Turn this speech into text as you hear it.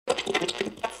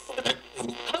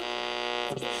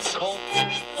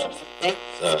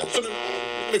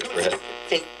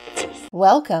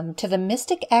Welcome to the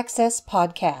Mystic Access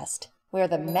Podcast, where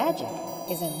the magic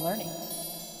is in learning.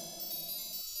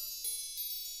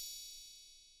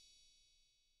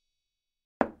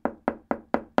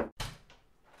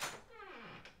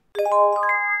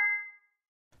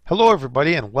 Hello,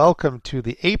 everybody, and welcome to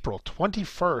the April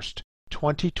 21st,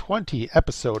 2020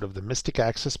 episode of the Mystic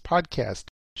Access Podcast.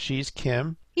 She's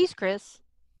Kim. He's Chris.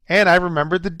 And I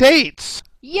remembered the dates.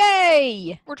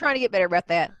 Yay! We're trying to get better about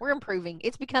that. We're improving.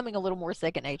 It's becoming a little more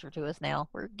second nature to us now.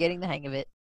 We're getting the hang of it.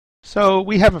 So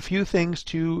we have a few things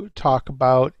to talk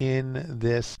about in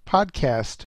this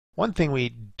podcast. One thing we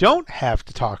don't have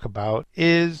to talk about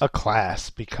is a class,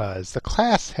 because the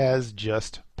class has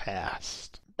just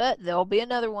passed. But there'll be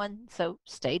another one, so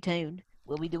stay tuned.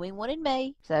 We'll be doing one in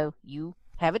May, so you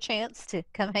have a chance to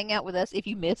come hang out with us if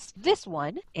you missed this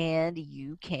one, and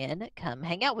you can come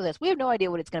hang out with us. We have no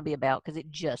idea what it's going to be about because it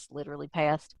just literally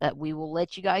passed, but we will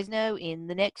let you guys know in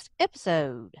the next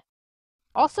episode.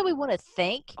 Also, we want to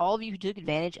thank all of you who took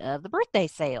advantage of the birthday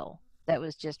sale that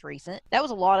was just recent. That was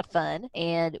a lot of fun,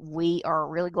 and we are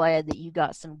really glad that you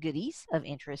got some goodies of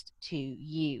interest to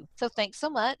you. So thanks so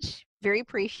much. Very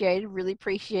appreciated. Really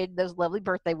appreciated those lovely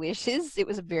birthday wishes. It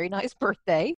was a very nice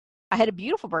birthday. I had a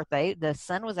beautiful birthday. The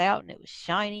sun was out and it was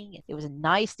shining. It was a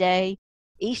nice day.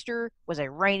 Easter was a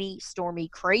rainy, stormy,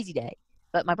 crazy day.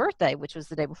 But my birthday, which was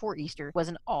the day before Easter, was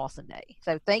an awesome day.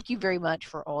 So thank you very much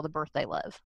for all the birthday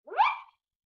love.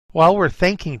 While we're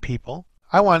thanking people,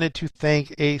 I wanted to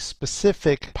thank a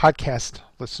specific podcast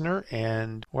listener,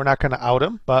 and we're not going to out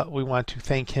him, but we want to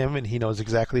thank him, and he knows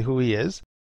exactly who he is.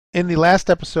 In the last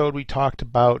episode, we talked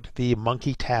about the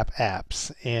Monkey Tap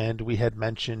apps, and we had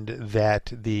mentioned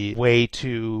that the way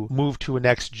to move to a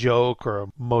next joke or a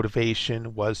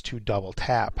motivation was to double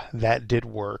tap. That did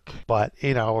work, but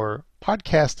in our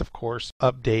podcast, of course,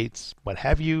 updates, what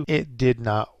have you, it did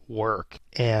not work.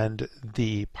 And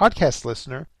the podcast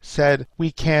listener said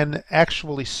we can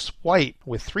actually swipe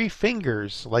with 3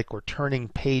 fingers like we're turning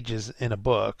pages in a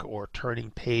book or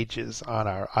turning pages on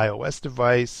our iOS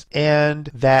device, and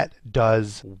that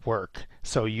does work.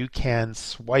 So you can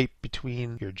swipe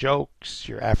between your jokes,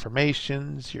 your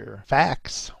affirmations, your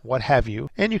facts, what have you,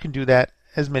 and you can do that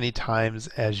as many times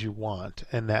as you want,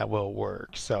 and that will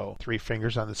work. So 3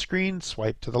 fingers on the screen,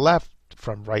 swipe to the left,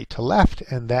 from right to left,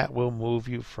 and that will move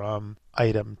you from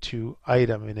item to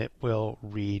item, and it will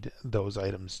read those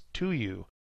items to you.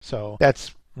 So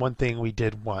that's one thing we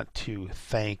did want to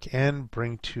thank and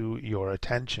bring to your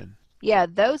attention. Yeah,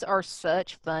 those are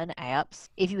such fun apps.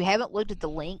 If you haven't looked at the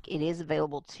link, it is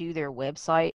available to their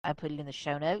website. I put it in the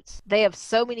show notes. They have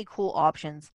so many cool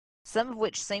options, some of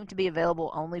which seem to be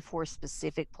available only for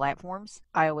specific platforms,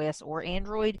 iOS or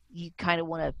Android. You kind of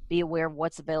want to be aware of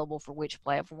what's available for which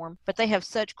platform, but they have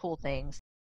such cool things.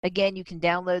 Again, you can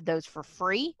download those for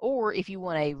free, or if you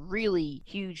want a really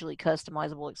hugely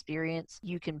customizable experience,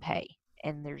 you can pay.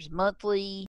 And there's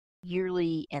monthly,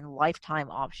 yearly, and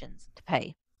lifetime options to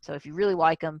pay. So if you really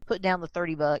like them, put down the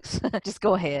 $30. Just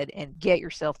go ahead and get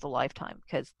yourself the lifetime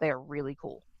because they are really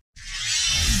cool.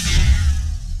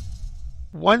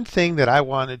 One thing that I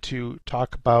wanted to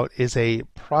talk about is a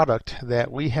product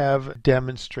that we have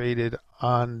demonstrated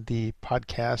on the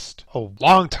podcast a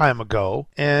long time ago,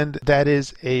 and that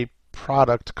is a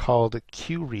product called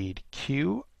QRead,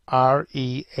 Q-R-E-A-D.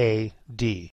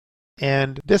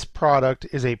 And this product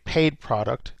is a paid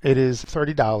product. It is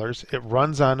 $30. It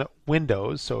runs on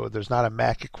Windows, so there's not a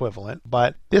Mac equivalent,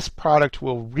 but this product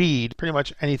will read pretty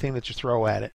much anything that you throw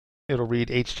at it. It'll read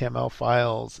HTML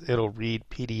files, it'll read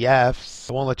PDFs.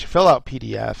 It won't let you fill out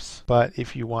PDFs, but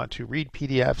if you want to read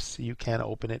PDFs, you can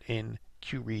open it in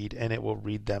QRead and it will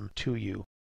read them to you.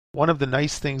 One of the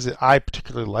nice things that I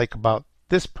particularly like about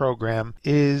this program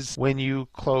is when you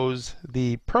close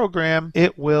the program,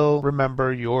 it will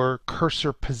remember your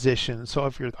cursor position. So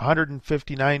if you're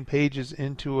 159 pages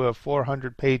into a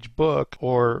 400-page book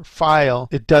or file,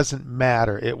 it doesn't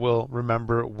matter. It will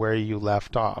remember where you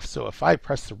left off. So if I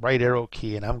press the right arrow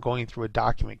key and I'm going through a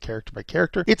document character by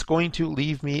character, it's going to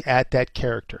leave me at that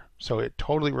character. So it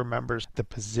totally remembers the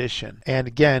position. And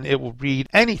again, it will read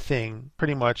anything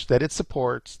pretty much that it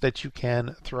supports that you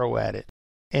can throw at it.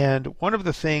 And one of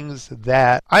the things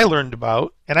that I learned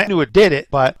about, and I knew it did it,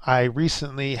 but I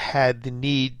recently had the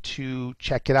need to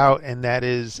check it out, and that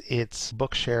is its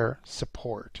Bookshare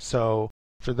support. So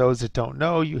for those that don't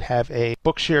know, you have a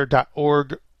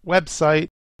bookshare.org website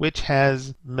which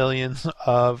has millions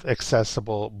of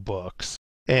accessible books.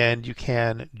 And you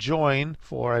can join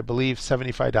for, I believe,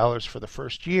 $75 for the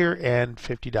first year and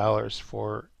 $50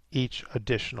 for each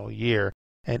additional year.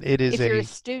 And it is If you're a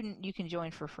student, you can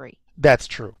join for free. That's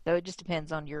true. So it just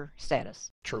depends on your status.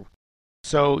 True.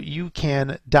 So you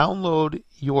can download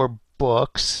your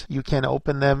books. You can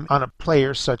open them on a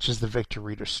player such as the Victor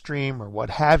Reader Stream or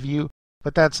what have you,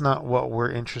 but that's not what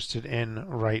we're interested in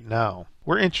right now.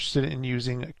 We're interested in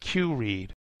using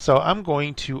QRead. So I'm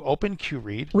going to open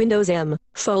QRead. Windows M,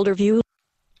 folder view,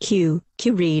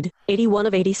 QRead, 81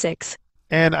 of 86.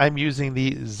 And I'm using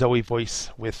the Zoe voice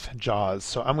with JAWS.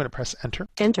 So I'm going to press enter.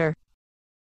 Enter.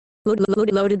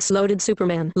 Loaded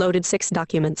Superman. Loaded 6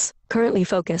 documents. Currently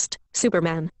focused.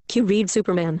 Superman. QRead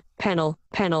Superman. Panel.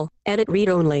 Edit read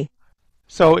only.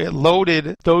 So it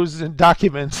loaded those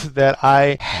documents that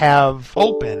I have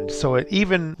opened. So it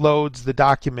even loads the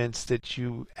documents that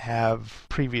you have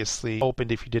previously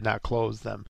opened if you did not close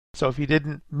them. So if you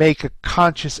didn't make a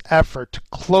conscious effort to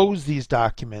close these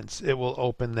documents, it will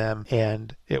open them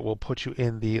and it will put you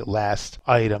in the last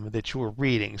item that you were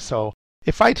reading. So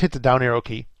if I'd hit the down arrow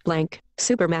key, blank,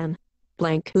 Superman,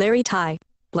 blank, Larry Ty,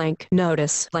 blank,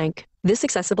 notice, blank. This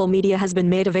accessible media has been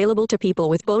made available to people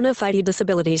with bona fide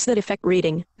disabilities that affect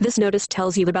reading. This notice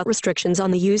tells you about restrictions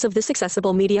on the use of this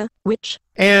accessible media, which...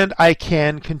 And I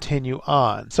can continue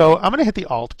on. So I'm going to hit the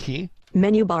Alt key.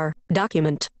 Menu bar,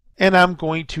 document. And I'm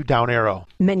going to down arrow.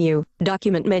 Menu,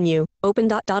 document menu, open ...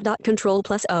 Control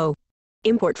 + O.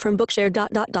 Import from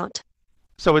Bookshare ...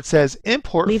 So it says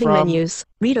import leaving from menus,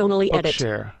 read only edit.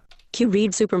 Bookshare.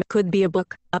 QRead Superman could be a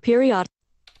book, a period.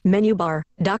 Menu bar,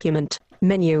 document,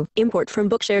 menu, import from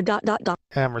Bookshare ...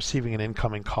 I'm receiving an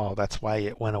incoming call. That's why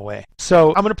it went away. So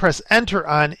I'm going to press enter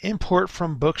on import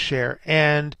from Bookshare.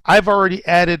 And I've already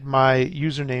added my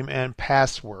username and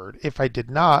password. If I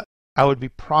did not, I would be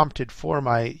prompted for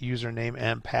my username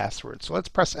and password. So let's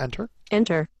press enter.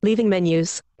 Enter, leaving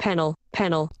menus, panel,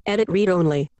 edit read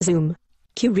only, zoom.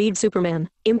 QRead Superman,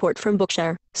 import from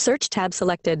Bookshare, search tab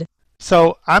selected.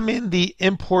 So I'm in the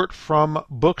import from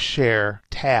Bookshare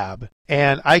tab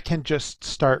and I can just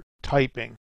start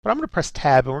typing. But I'm going to press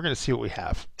tab and we're going to see what we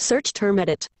have. Search term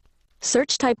edit.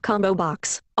 Search type combo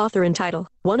box, author and title,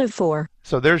 1 of 4.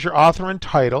 So there's your author and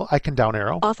title. I can down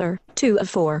arrow. Author, 2 of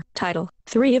 4, title,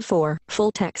 3 of 4,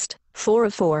 full text, 4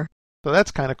 of 4. So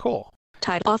that's kind of cool.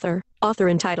 Title, author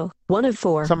and title, 1 of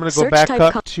 4. So I'm going to go back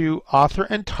up to author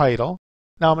and title.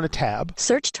 Now I'm going to tab.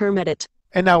 Search term edit.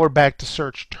 And now we're back to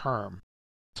search term.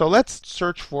 So let's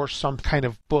search for some kind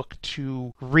of book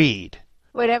to read.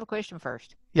 Wait, I have a question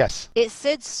first. Yes. It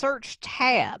said search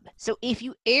tab. So if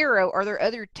you arrow, are there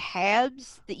other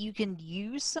tabs that you can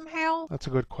use somehow? That's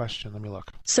a good question. Let me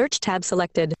look. Search tab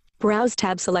selected. Browse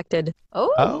tab selected.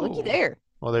 Oh, looky there.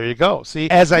 Well, there you go. See,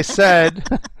 as I said,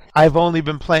 I've only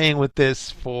been playing with this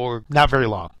for not very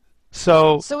long.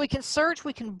 So we can search,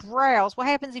 we can browse. What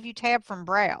happens if you tab from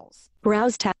browse?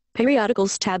 Browse tab.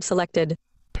 Periodicals tab selected.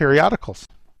 Periodicals.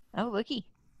 Oh, looky.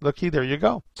 Looky, there you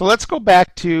go. So let's go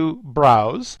back to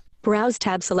browse. Browse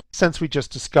tab select. Since we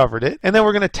just discovered it. And then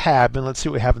we're going to tab and let's see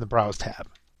what we have in the browse tab.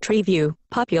 Tree view.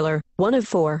 Popular. 1 of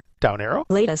 4. Down arrow.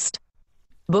 Latest.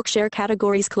 Bookshare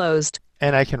categories closed.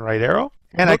 And I can right arrow.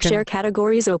 And Bookshare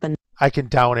categories open. I can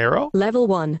down arrow. Level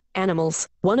 1. Animals.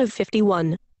 1 of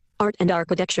 51. Art and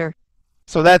architecture.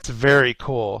 So that's very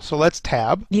cool. So let's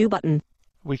tab. View button.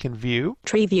 We can view.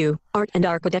 Tree view. Art and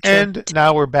architecture. And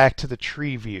now we're back to the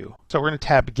tree view. So we're going to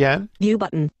tab again. View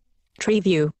button. Tree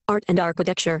view. Art and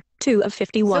architecture. 2 of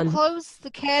 51. So close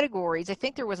the categories. I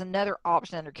think there was another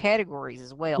option under categories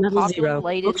as well. Level Popular, 0.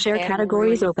 latest, Bookshare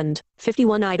categories opened.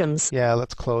 51 items. Yeah,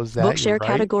 let's close that. Bookshare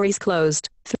categories closed.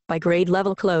 By grade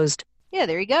level closed. Yeah,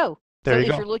 there you go. There you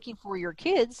if go. you're looking for your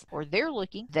kids, or they're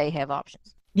looking, they have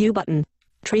options. View button.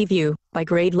 Tree view. By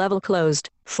grade level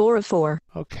closed. 4 of 4.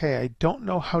 Okay, I don't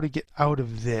know how to get out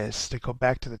of this to go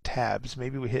back to the tabs.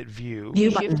 Maybe we hit view.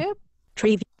 View Shift button. tab?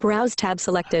 Tree view. Browse tab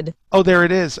selected. Oh, there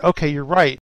it is. Okay, you're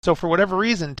right. So for whatever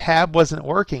reason, tab wasn't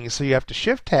working. So you have to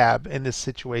shift tab in this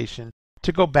situation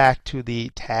to go back to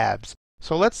the tabs.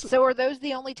 So let's So are those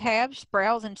the only tabs?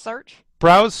 Browse and search?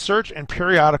 browse, search, and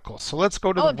periodicals. So let's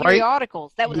go to Oh, the and right.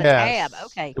 periodicals. That was a tab. Yes,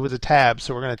 Okay. It was a tab,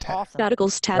 so we're going to tab. Awesome.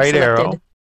 Periodicals tab Right selected. arrow.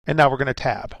 And now we're going to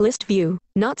tab. List view.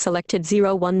 Not selected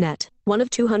 01 net. 1 of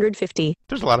 250.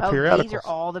 There's a lot of Oh, periodicals. these are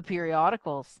all the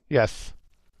periodicals. Yes.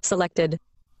 Selected.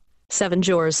 7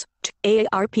 drawers.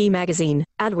 AARP magazine.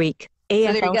 Adweek. So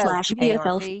there you go.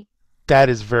 AFL/AFL. ARP. That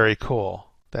is very cool.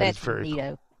 That's is very cool.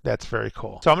 neato. That's very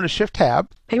cool. So I'm going to shift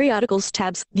tab. Periodicals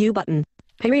tabs. View button.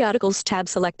 Periodicals tab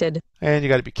selected. And you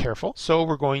got to be careful. So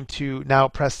we're going to now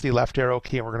press the left arrow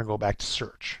key and we're going to go back to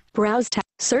search. Browse tab.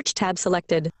 Search tab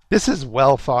selected. This is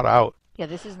well thought out. Yeah,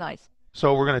 this is nice.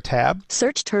 So we're going to tab.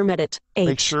 Search term edit. Make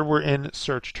H. sure we're in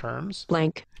search terms.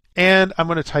 Blank. And I'm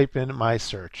going to type in my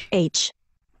search. H.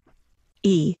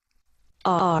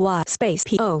 space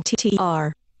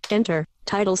POTTR. Enter.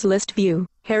 Titles list view.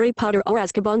 Harry Potter or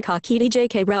Azkaban Kakiti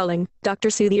J.K. Rowling. Dr.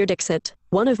 Soothir Dixit.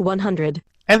 1 of 100.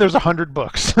 And there's 100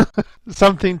 books.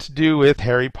 Something to do with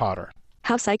Harry Potter.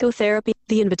 How Psychotherapy.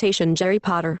 The Invitation. Jerry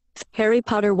Potter. Harry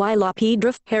Potter while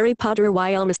Pedra. Harry Potter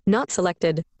while not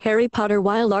selected. Harry Potter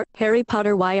while art. Harry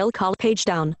Potter while call page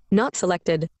down. Not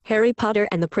selected. Harry Potter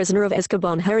and the Prisoner of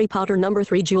Azkaban. Harry Potter number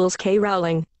 3. Jules K.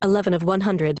 Rowling. 11 of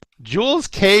 100. Jules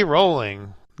K.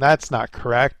 Rowling. That's not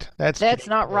correct. That's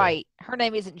not right. Her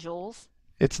name isn't Jules.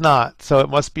 It's not. So it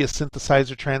must be a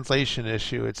synthesizer translation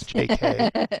issue. It's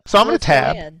JK. So I'm going to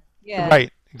tab. Yeah.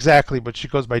 Right. Exactly. But she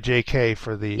goes by JK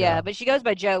for the. Yeah, but she goes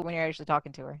by Joe when you're actually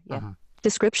talking to her. Yeah. Mm-hmm.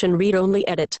 Description read only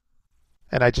edit.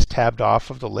 And I just tabbed off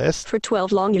of the list. For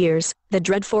 12 long years, the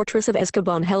dread fortress of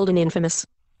Azkaban held an infamous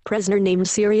prisoner named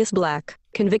Sirius Black,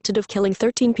 convicted of killing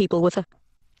 13 people with a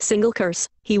single curse.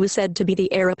 He was said to be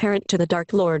the heir apparent to the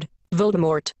Dark Lord,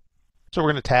 Voldemort. So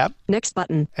we're going to tab. Next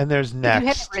button. And there's next. If you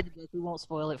haven't read the book, we won't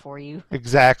spoil it for you.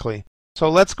 Exactly. So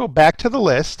let's go back to the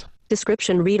list.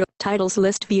 Description read titles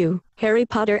list view. Harry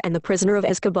Potter and the Prisoner of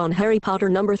Azkaban. Harry Potter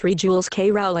number 3. Jules K.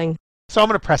 Rowling. So I'm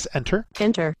going to press enter.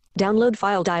 Enter. Download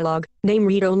file dialog. Name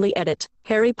read only edit.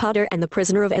 Harry Potter and the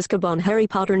Prisoner of Azkaban. Harry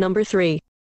Potter number 3.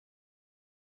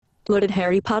 Loaded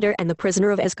Harry Potter and the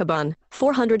Prisoner of Azkaban.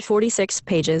 446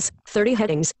 pages, 30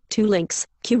 headings, 2 links.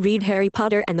 Q read Harry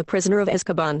Potter and the Prisoner of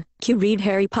Azkaban. Q read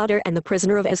Harry Potter and the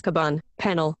Prisoner of Azkaban.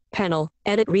 Panel,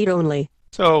 edit read only.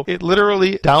 So it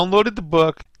literally downloaded the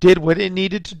book, did what it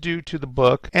needed to do to the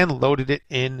book, and loaded it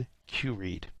in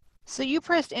QRead. So you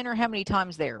pressed enter how many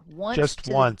times there? Once Just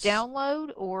to once.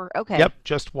 Download or okay. Yep,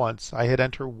 just once. I hit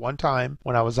enter one time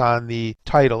when I was on the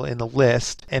title in the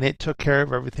list, and it took care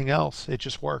of everything else. It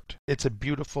just worked. It's a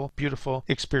beautiful, beautiful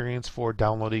experience for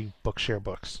downloading Bookshare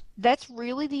books. That's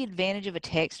really the advantage of a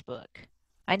textbook.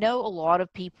 I know a lot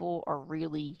of people are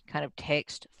really kind of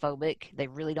text phobic. They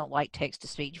really don't like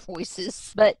text-to-speech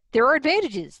voices. But there are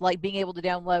advantages, like being able to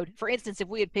download. For instance, if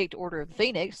we had picked Order of the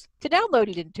Phoenix, to download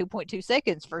it in 2.2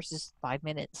 seconds versus 5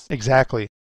 minutes. Exactly.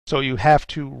 So you have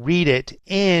to read it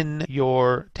in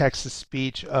your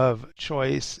text-to-speech of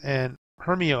choice. And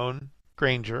Hermione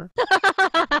Granger.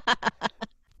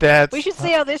 We should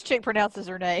see how this chick pronounces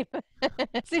her name.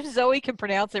 See if Zoe can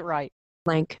pronounce it right.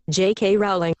 Blank. J.K.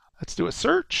 Rowling. Let's do a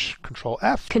search. Control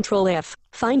F. Control F.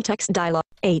 Find text dialog.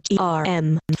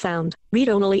 HERM. Found. Read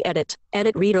only edit.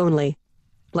 Edit read only.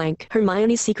 Blank.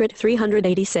 Hermione's Secret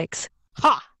 386.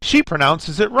 Ha! She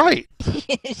pronounces it right.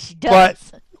 She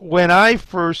does. But when I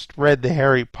first read the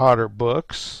Harry Potter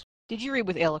books... Did you read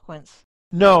with eloquence?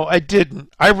 No, I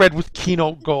didn't. I read with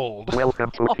Keynote Gold.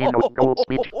 Welcome to Keynote Gold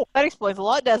speech. That explains a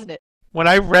lot, doesn't it? When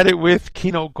I read it with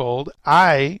Keynote Gold,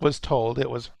 I was told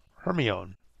it was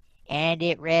Hermione. And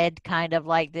it read kind of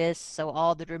like this, so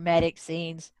all the dramatic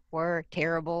scenes were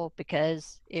terrible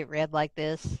because it read like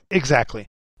this. Exactly.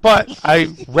 But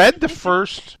I read the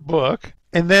first book,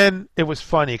 and then it was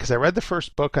funny because I read the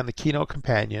first book on the Keynote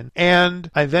Companion,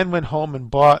 and I then went home and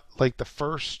bought like the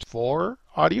first 4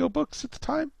 audiobooks at the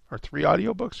time, or 3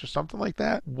 audiobooks or something like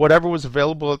that. Whatever was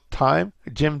available at the time,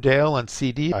 Jim Dale on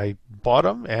CD, I bought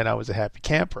them, and I was a happy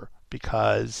camper.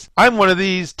 Because I'm one of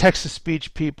these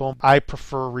text-to-speech people. I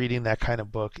prefer reading that kind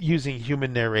of book using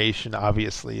human narration.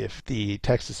 Obviously, if the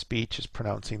text-to-speech is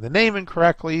pronouncing the name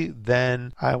incorrectly,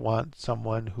 then I want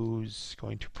someone who's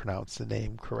going to pronounce the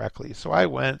name correctly. So I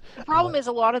went. The problem is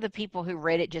a lot of the people who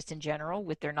read it just in general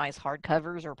with their nice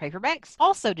hardcovers or paperbacks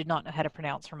also did not know how to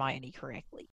pronounce Hermione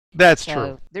correctly. That's so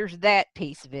true. There's that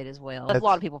piece of it as well. A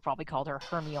lot of people probably called her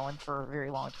Hermione for a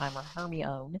very long time, or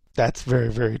Hermione. That's very,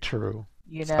 very true.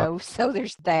 You know, so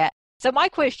there's that. So my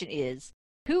question is,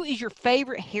 who is your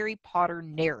favorite Harry Potter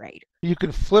narrator? You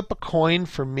can flip a coin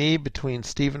for me between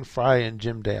Stephen Fry and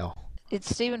Jim Dale.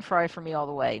 It's Stephen Fry for me all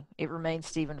the way. It remains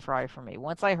Stephen Fry for me.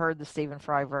 Once I heard the Stephen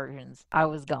Fry versions, I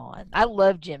was gone. I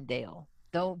love Jim Dale.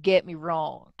 Don't get me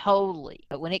wrong. Totally.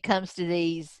 But when it comes to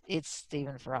these, it's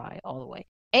Stephen Fry all the way.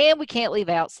 And we can't leave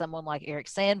out someone like Eric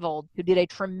Sandvold, who did a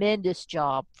tremendous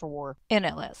job for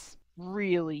NLS.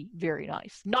 Really very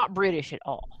nice. Not British at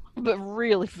all, but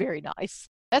really very nice.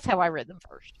 That's how I read them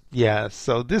first. Yeah,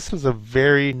 so this was a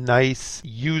very nice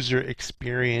user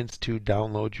experience to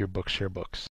download your Bookshare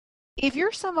books. If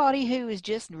you're somebody who is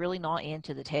just really not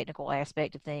into the technical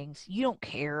aspect of things, you don't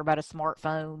care about a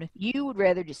smartphone, you would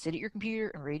rather just sit at your computer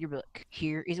and read your book,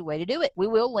 here is a way to do it. We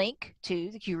will link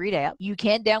to the QRead app. You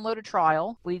can download a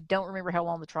trial. We don't remember how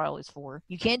long the trial is for.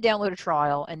 You can download a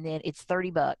trial, and then it's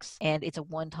 $30, and it's a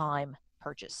one-time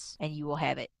purchase, and you will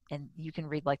have it. And you can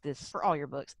read like this for all your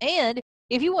books. And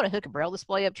if you want to hook a Braille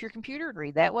display up to your computer and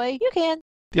read that way, you can.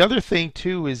 The other thing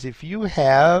too is if you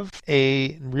have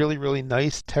a really, really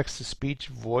nice text-to-speech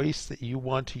voice that you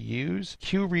want to use,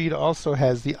 QRead also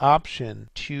has the option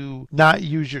to not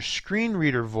use your screen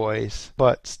reader voice,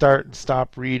 but start and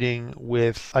stop reading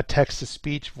with a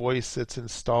text-to-speech voice that's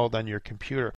installed on your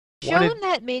computer. Show them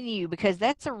that menu because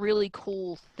that's a really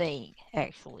cool thing,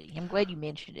 actually. I'm glad you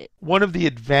mentioned it. One of the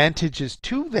advantages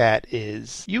to that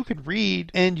is you can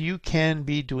read and you can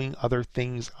be doing other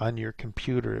things on your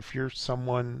computer. If you're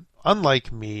someone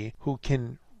unlike me who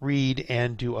can read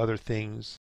and do other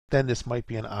things, then this might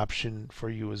be an option for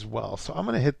you as well. So I'm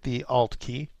going to hit the Alt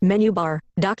key. Menu bar,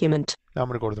 document. Now I'm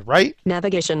going to go to the right.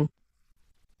 Navigation.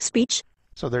 Speech.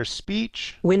 So there's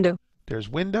speech. Window. There's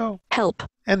window. Help.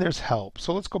 And there's help.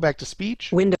 So let's go back to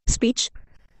speech. Window. Speech.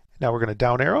 Now we're going to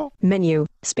down arrow. Menu.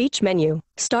 Speech menu.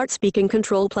 Start speaking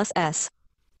Control plus S.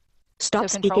 Stop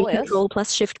speaking Control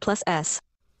plus Shift plus S.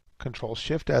 Control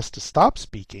Shift S to stop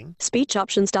speaking. Speech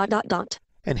options ...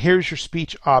 And here's your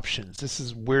speech options. This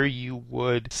is where you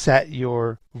would set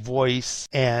your voice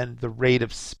and the rate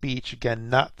of speech. Again,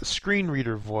 not the screen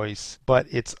reader voice,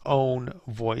 but its own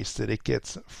voice that it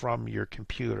gets from your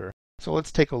computer. So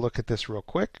let's take a look at this real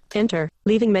quick. Enter.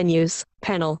 Leaving menus.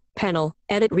 Panel. Panel.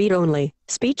 Edit read only.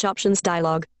 Speech options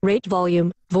dialog. Rate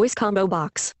volume. Voice combo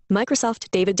box. Microsoft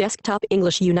David Desktop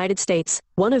English United States.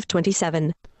 1 of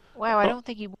 27. Wow, I don't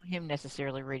think you want him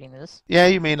necessarily reading this. Yeah,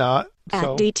 you may not. At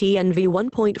So DTNV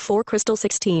 1.4 Crystal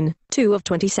 16. 2 of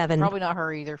 27. Probably not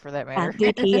her either, for that matter. At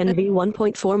DTNV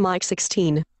 1.4 Mike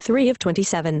 16. 3 of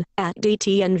 27. At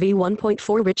DTNV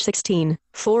 1.4 Rich 16.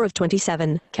 4 of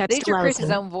 27. These are Chris's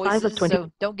own 5 voices, of 20.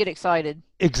 so don't get excited.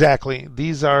 exactly.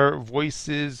 These are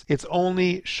voices. It's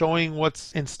only showing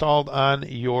what's installed on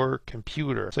your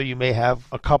computer. So you may have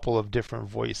a couple of different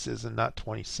voices and not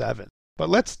 27. But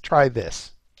let's try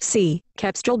this. C.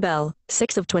 Capstrel Bell.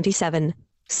 6 of 27.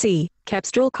 C.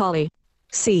 Capstrel Collie.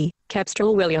 C.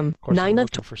 Capstrel William. Of course, 9 I'm of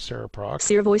looking for Sarah Proc.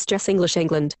 Sear Voice Jess English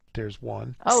England. There's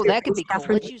one. Oh, Sarah that could be cool.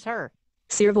 Catherine. Let's use her.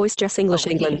 Sear Voice Jess English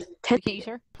we England. can't- 10. We can't use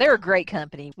her. They're a great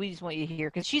company. We just want you to hear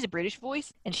because she's a British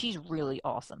voice and she's really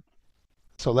awesome.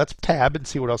 So let's tab and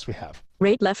see what else we have.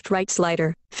 Rate left right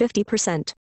slider.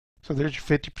 50%. So there's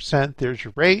your 50%. There's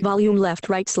your rate. Volume left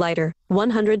right slider.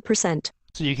 100%.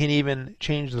 So you can even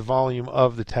change the volume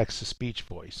of the text-to-speech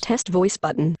voice. Test voice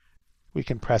button. We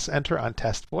can press enter on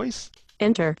test voice.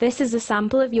 Enter. This is a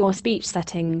sample of your speech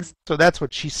settings. So that's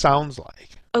what she sounds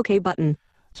like. OK button.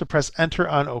 So press enter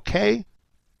on OK.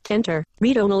 Enter.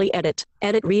 Read only edit.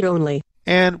 Edit read only.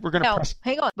 And we're going to Now, press.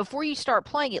 hang on. Before you start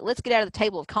playing it, let's get out of the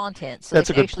table of contents. So That's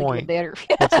they a can good actually point. Do it better.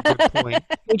 That's a good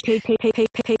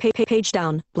point. Page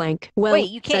down. Blank. Well, Wait,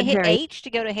 you can't said hit Harry. H to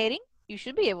go to heading? You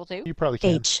should be able to. You probably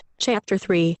can. H. Chapter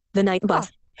 3. The Night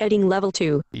Buff. Heading level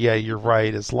 2. Yeah, you're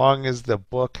right. As long as the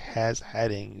book has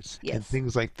headings and Yes.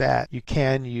 things like that, you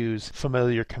can use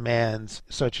familiar commands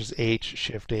such as H,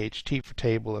 Shift H, T for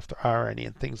table if there are any,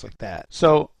 and things like that.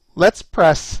 So let's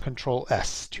press Control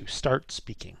S to start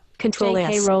speaking. Control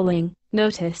JK S. Rowling.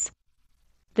 Notice.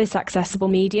 This accessible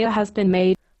media has been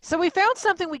made. So we found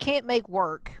something we can't make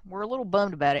work. We're a little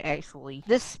bummed about it, actually.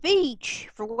 The speech,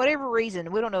 for whatever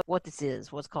reason, we don't know what this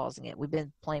is, what's causing it. We've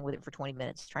been playing with it for 20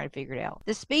 minutes trying to figure it out.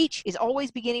 The speech is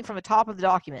always beginning from the top of the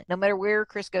document, no matter where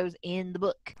Chris goes in the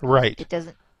book. Right. It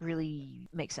doesn't really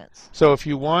make sense. So if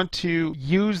you want to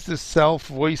use the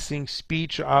self-voicing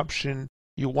speech option,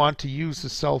 you want to use the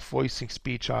self-voicing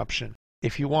speech option.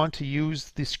 If you want to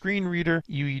use the screen reader,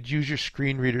 you'd use your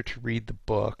screen reader to read the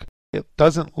book. It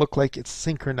doesn't look like it's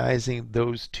synchronizing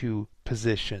those two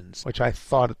positions, which I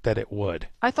thought that it would.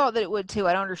 I thought that it would too.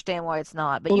 I don't understand why it's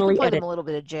not, but you Only can play edit. them a little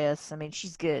bit of Jess. I mean,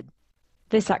 she's good.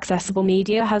 This accessible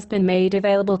media has been made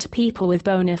available to people with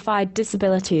bona fide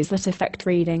disabilities that affect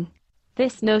reading.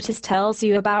 This notice tells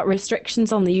you about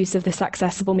restrictions on the use of this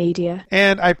accessible media.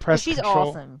 And I But pressed she's Control.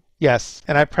 awesome. Yes,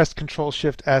 and I pressed Control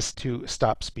Shift S to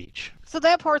stop speech. So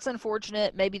that part's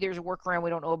unfortunate. Maybe there's a workaround we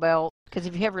don't know about. Because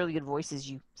if you have really good voices,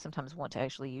 you sometimes want to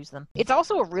actually use them. It's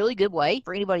also a really good way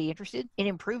for anybody interested in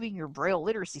improving your Braille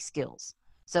literacy skills.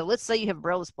 So let's say you have a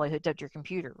Braille display hooked up to your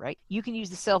computer, right? You can use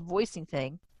the self-voicing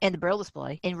thing and the Braille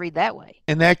display and read that way.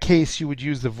 In that case, you would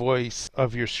use the voice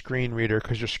of your screen reader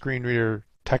because your screen reader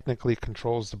technically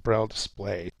controls the Braille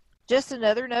display. Just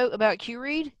another note about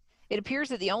QRead. It appears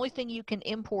that the only thing you can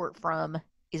import from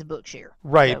is Bookshare.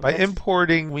 Right. So By that's-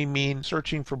 importing, we mean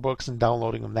searching for books and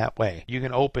downloading them that way. You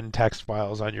can open text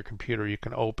files on your computer. You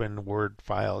can open Word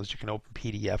files. You can open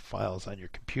PDF files on your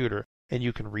computer, and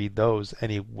you can read those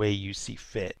any way you see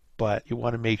fit. But you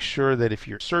want to make sure that if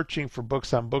you're searching for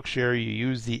books on Bookshare, you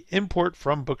use the Import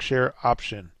from Bookshare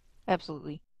option.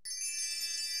 Absolutely.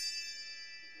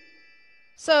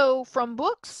 So, from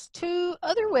books to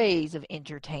other ways of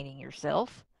entertaining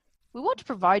yourself, we want to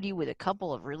provide you with a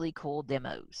couple of really cool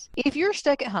demos. If you're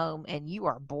stuck at home and you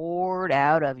are bored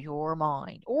out of your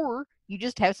mind, or you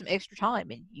just have some extra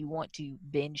time and you want to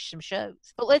binge some shows,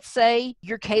 but let's say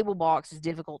your cable box is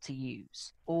difficult to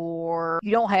use, or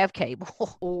you don't have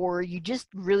cable, or you just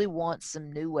really want some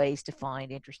new ways to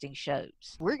find interesting shows,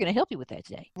 we're going to help you with that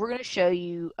today. We're going to show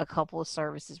you a couple of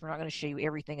services. We're not going to show you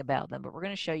everything about them, but we're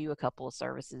going to show you a couple of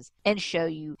services and show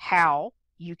you how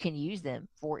you can use them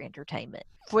for entertainment.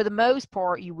 For the most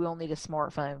part, you will need a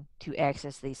smartphone to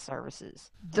access these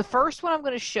services. The first one I'm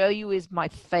going to show you is my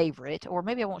favorite, or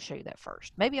maybe I won't show you that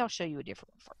first. Maybe I'll show you a different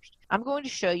one first. I'm going to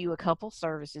show you a couple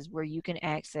services where you can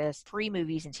access free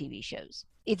movies and TV shows.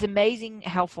 It's amazing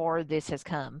how far this has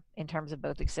come in terms of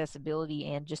both accessibility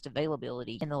and just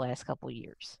availability in the last couple of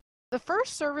years. The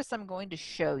first service I'm going to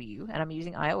show you, and I'm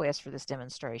using iOS for this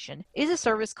demonstration, is a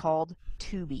service called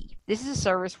Tubi. This is a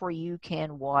service where you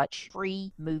can watch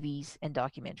free movies and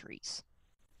documentaries.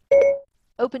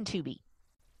 Open Tubi.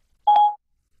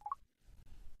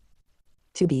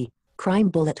 Tubi, crime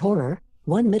bullet horror,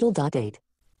 1:8.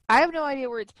 I have no idea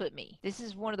where it's put me. This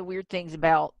is one of the weird things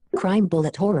about Crime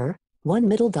bullet horror,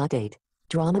 1:8.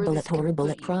 Drama where bullet this can horror put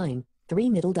bullet you. crime,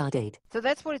 3:8. So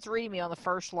that's what it's reading me on the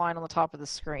first line on the top of the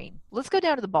screen. Let's go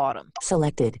down to the bottom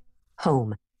Selected.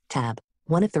 Home. Tab.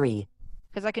 1 of 3.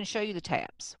 because I can show you the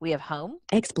tabs. We have Home,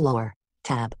 Explore.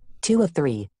 Tab. 2 of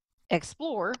 3.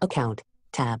 Explore, Account.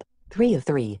 Tab. 3 of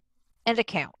 3. and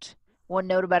Account. One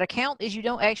note about Account is you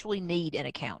don't actually need an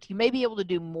account. You may be able to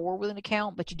do more with an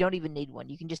account, but you don't even need one.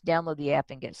 You can just download the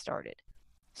app and get started.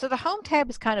 So the Home tab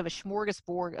is kind of a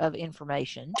smorgasbord of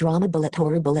information. Drama bullet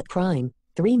horror bullet crime,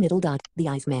 3 middle dot. The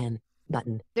Iceman.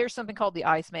 Button. There's something called the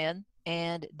Iceman,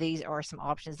 and these are some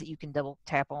options that you can double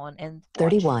tap on and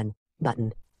watch. 31.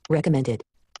 Button. Recommended.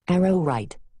 Arrow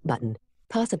right. Button.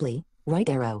 Possibly. Right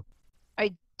arrow.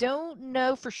 I don't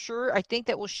know for sure. I think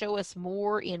that will show us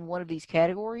more in one of these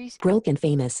categories. Broke and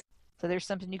famous. So there's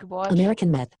something you could watch.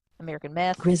 American Meth. American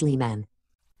Meth. Grizzly Man.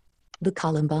 The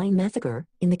Columbine Massacre,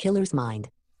 in the Killer's Mind.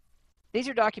 These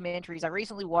are documentaries. I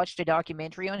recently watched a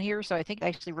documentary on here, so I think it's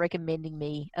actually recommending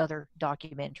me other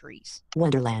documentaries.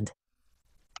 Wonderland.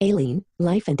 Aileen,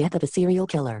 Life and Death of a Serial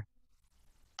Killer.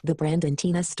 The Brandon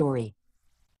Tina Story.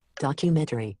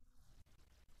 Documentary.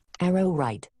 Arrow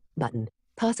right. Button.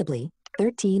 Possibly.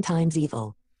 13 Times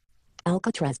Evil.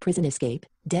 Alcatraz Prison Escape.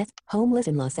 Death. Homeless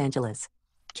in Los Angeles.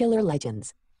 Killer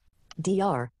Legends.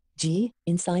 Dr.G.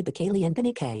 Inside the Kaylee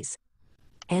Anthony Case.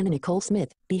 Anna Nicole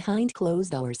Smith. Behind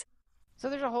Closed Doors. So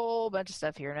there's a whole bunch of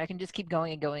stuff here, and I can just keep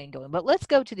going and going and going. But let's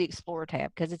go to the Explore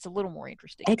tab because it's a little more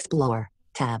interesting. Explore.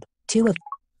 Tab. 2 of.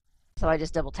 So I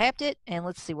just double tapped it, and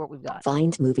let's see what we've got.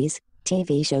 Find movies,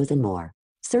 TV shows and more.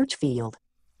 Search field.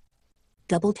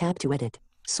 Double tap to edit.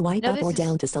 Swipe Now up this or is-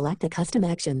 down to select a custom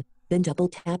action, then double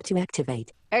tap to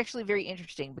activate. Actually very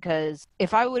interesting because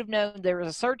if I would have known there was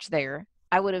a search there,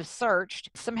 I would have searched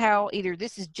somehow either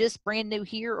this is just brand new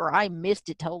here or I missed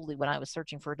it totally when I was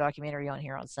searching for a documentary on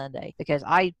here on Sunday because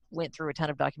I went through a ton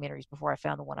of documentaries before I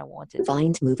found the one I wanted.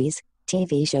 Find movies,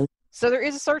 TV shows. So there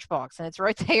is a search box and it's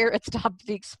right there at the top of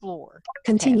the Explore.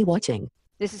 Continue watching.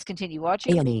 This is continue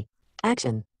watching. A&E.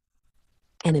 Action.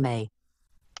 Anime.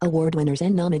 Award winners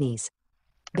and nominees.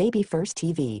 Baby First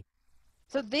TV.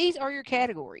 So these are your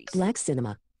categories. Black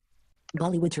Cinema.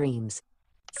 Bollywood Dreams.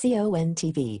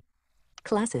 CON-TV.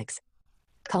 Classics.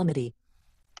 Comedy.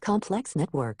 Complex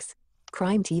Networks.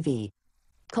 Crime TV.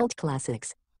 Cult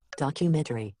Classics.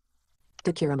 Documentary.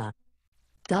 Docurama.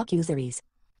 Docuseries.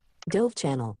 Dove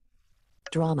Channel.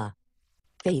 Drama.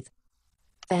 Faith.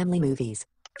 Family Movies.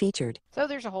 Featured. So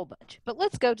there's a whole bunch. But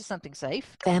let's go to something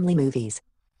safe. Family Movies.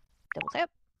 Double tap.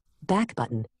 Back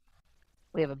button.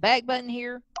 We have a back button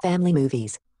here. Family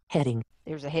Movies. Heading.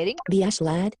 There's a heading. The Ash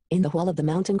Lad in the Hall of the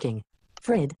Mountain King.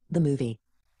 Fred, the movie.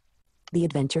 The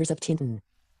Adventures of Tintin.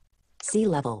 Sea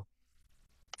Level.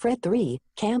 Fred 3,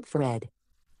 Camp Fred.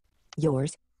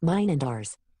 Yours, mine and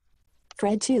ours.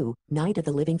 Fred 2, Night of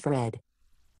the Living Fred.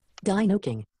 Dino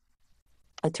King.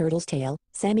 A Turtle's Tale,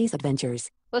 Sammy's Adventures.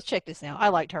 Let's check this out. I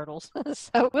like turtles.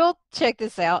 So we'll check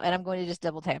this out and I'm going to just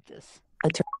double tap this.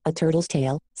 A Turtle's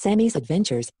Tale, Sammy's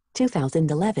Adventures,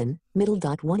 2011, middle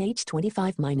dot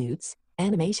 1H25 minutes,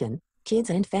 animation, kids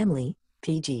and family,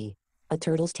 PG. A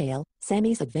Turtle's Tale,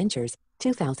 Sammy's Adventures,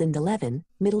 2011,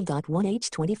 middle dot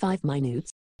 1H25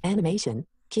 minutes, animation,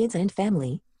 kids and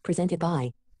family, presented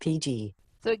by, PG.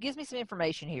 So it gives me some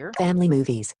information here. Family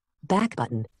Movies. Back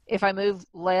button. If I move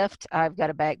left, I've got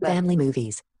a back button. Family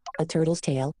Movies. A Turtle's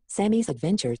Tale, Sammy's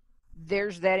Adventures,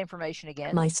 There's that information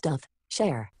again. My Stuff,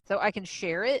 Share. So I can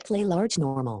share it. Play large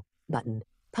normal, button.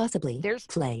 Possibly. There's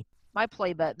Play. my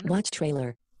play button. Watch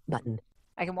trailer. Button.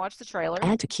 I can watch the trailer.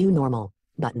 Add to queue normal.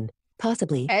 Button.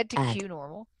 Possibly. Add to queue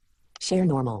normal. Share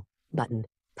normal. Button.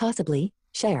 Possibly.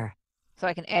 Share. So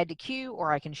I can add to queue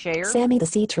or I can share. Sammy the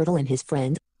sea turtle and his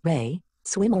friend, Ray,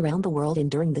 swim around the world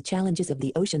enduring the challenges of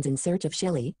the oceans in search of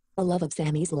Shelley, a love of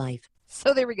Sammy's life.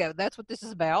 So there we go. That's what this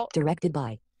is about. Directed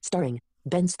by, starring,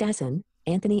 Ben Stassen,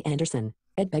 Anthony Anderson,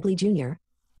 Ed Begley Jr.,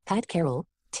 Pat Carroll,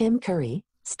 Tim Curry,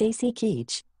 Stacy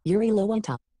Keach, Yuri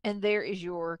Lowontop. And there is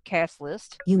your cast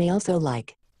list. You may also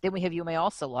like. Then we have You May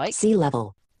Also Like. Sea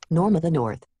Level. Norm of the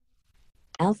North.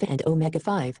 Alpha and Omega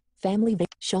 5, Family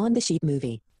Shaun the Sheep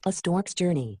Movie, A Stork's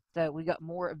Journey. So we got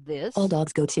more of this. All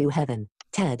Dogs Go to Heaven,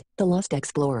 Ted, the Lost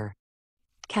Explorer.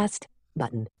 Cast,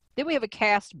 button. Then we have a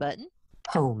cast button.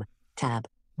 Home, tab,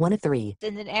 1 of 3.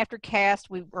 And then after cast,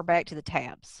 we're back to the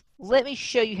tabs. Let me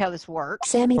show you how this works.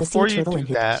 Sammy the Before sea you turtle do and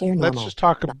his that, share let's normal. just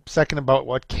talk a second about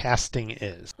what casting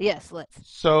is. Yes, let's.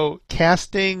 So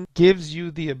casting gives you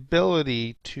the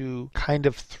ability to kind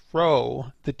of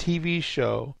throw the TV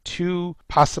show to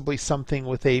possibly something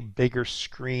with a bigger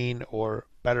screen or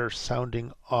better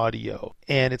sounding audio.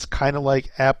 And it's kind of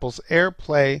like Apple's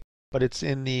AirPlay, but it's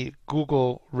in the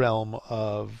Google realm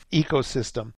of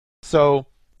ecosystem. So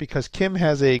because Kim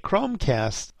has a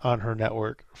Chromecast on her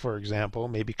network, for example,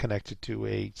 maybe connected to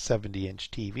a 70-inch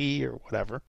TV or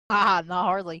whatever. Not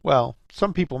hardly. Well,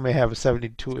 some people may have a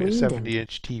 70-inch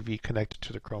Screened. TV connected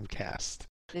to the Chromecast.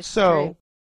 This is So true.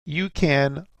 you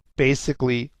can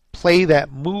basically play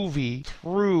that movie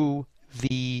through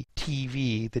the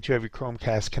TV that you have your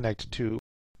Chromecast connected to.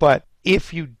 But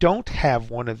if you don't have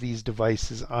one of these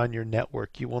devices on your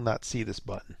network, you will not see this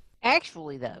button.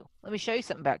 Actually, though, let me show you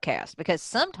something about cast, because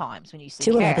sometimes when you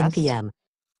see 2:11 cast, p.m.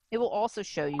 it will also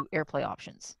show you AirPlay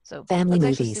options. So Family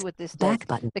let's actually movies. see what this does. Back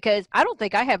button. Because I don't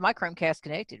think I have my Chromecast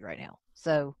connected right now.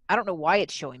 So I don't know why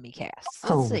it's showing me cast.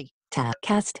 Home. Let's see. Tab.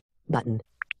 Cast. Button.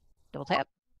 Double tap.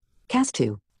 Cast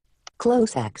 2.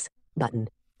 Close X. Button.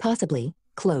 Possibly.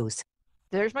 Close.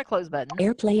 There's my close button.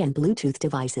 AirPlay and Bluetooth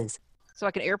devices. So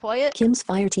I can AirPlay it. Kim's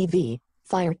Fire TV.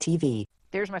 Fire TV.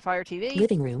 There's my Fire TV.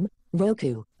 Living room.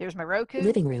 Roku. There's my Roku.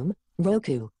 Living room.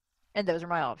 Roku. And those are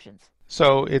my options.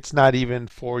 So it's not even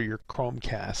for your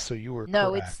Chromecast. So you were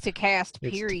No, correct. it's to cast,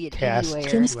 It's to period, cast. anywhere.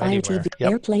 Kim's to Fire anywhere. TV.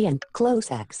 Yep. AirPlay and Close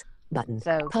X. Button.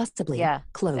 So, Possibly. yeah,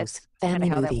 Close. that's kind Family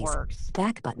of how that movies. works.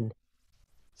 Back button.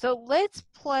 So let's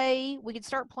play. We can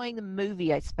start playing the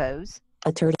movie, I suppose.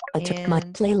 A turtle. My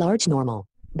And- play large normal.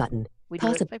 Button. We do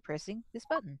it Possi- by pressing this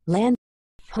button. Land.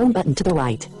 Home button to the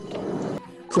right.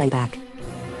 Playback.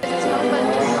 This home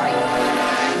button to the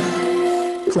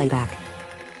right. Playback.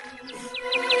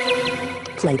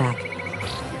 Playback.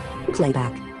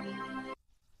 Playback.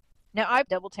 Now I've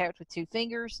double tapped with 2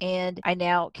 fingers, and I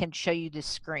now can show you this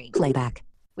screen. Playback.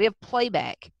 We have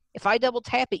playback. If I double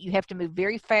tap it, you have to move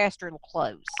very fast or it'll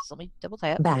close. So let me double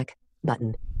tap. Back.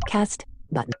 Button. Cast.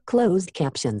 Button. Closed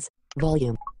captions.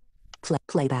 Volume.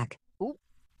 Playback.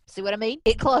 See what I mean?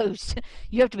 It closed.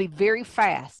 You have to be very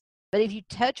fast. But if you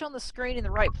touch on the screen in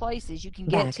the right places, you can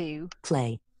get Back. to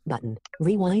Play. Button.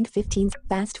 Rewind 15.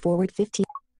 Fast forward 15.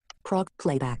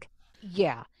 Playback.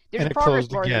 Yeah. There's And a it progress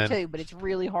closed bar there again. too, but it's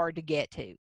really hard to get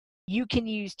to. You can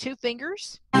use 2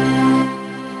 fingers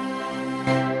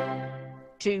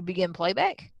to begin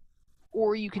playback,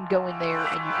 or you can go in there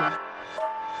and you can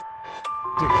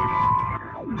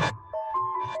do it.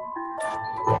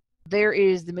 There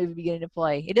is the movie beginning to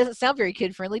play. It doesn't sound very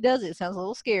kid-friendly, does it? It sounds a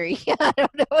little scary. I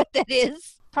don't know what that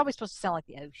is. Probably supposed to sound like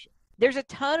the ocean. There's a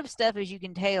ton of stuff, as you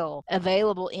can tell,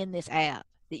 available in this app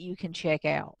that you can check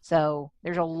out. So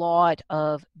there's a lot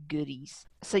of goodies.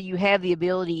 So you have the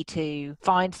ability to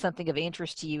find something of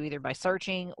interest to you either by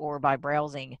searching or by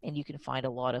browsing, and you can find a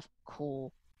lot of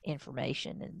cool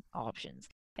information and options.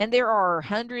 And there are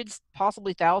hundreds,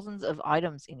 possibly thousands of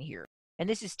items in here. And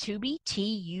this is Tubi,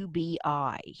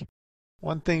 T-U-B-I.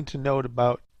 One thing to note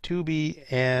about Tubi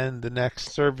and the next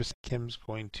service Kim's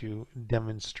going to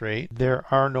demonstrate, there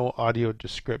are no audio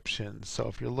descriptions. So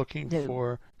if you're looking No.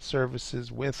 for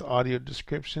services with audio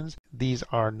descriptions, these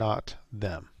are not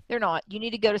them. They're not. You need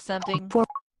to go to something,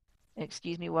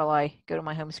 excuse me while I go to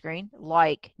my home screen,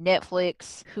 like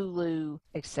Netflix, Hulu,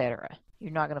 etc.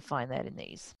 You're not going to find that in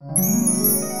these.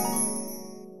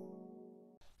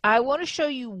 I want to show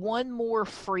you one more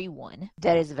free one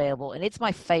that is available, and it's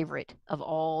my favorite of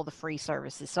all the free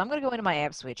services. So I'm going to go into my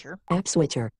app switcher. App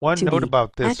switcher. One To note be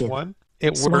about this active. one,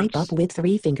 it Swipe works up with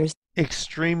 3 fingers.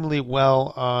 extremely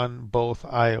well on both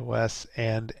iOS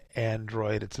and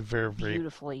Android. It's a very, very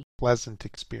Beautifully. pleasant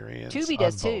experience. Tubi on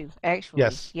does both. too, actually.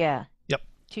 Yes. Yeah. Yep.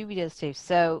 Tubi does too.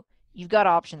 So you've got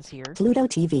options here. Pluto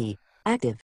TV.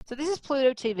 Active. So this is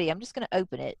Pluto TV. I'm just going to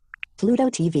open it. Pluto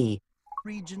TV.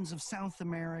 Regions of South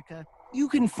America, you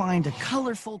can find a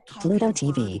colorful Pluto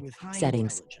talkative bird TV. with high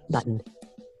Settings. intelligence. Button.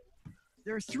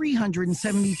 There are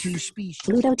 372 species.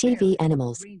 Pluto of TV parrot,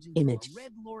 animals. ranging from a Image.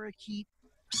 red lorikeet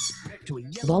to a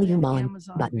yellow Volume on.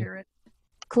 Amazon Button. parrot.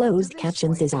 Closed to this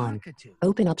captions white is on. cockatoo.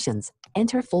 Open options.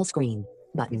 Enter full screen.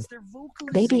 Button. It's their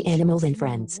Baby vocalizations animals and through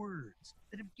friends. words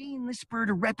that have gained this bird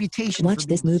a reputation Watch for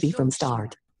this being movie so from start.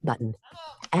 smart. Button.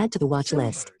 Add to the watch Some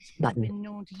list. birds have Button. been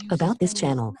known to use About this as many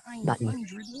as channel. Button.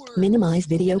 900 words. Minimize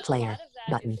video player.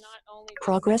 Button.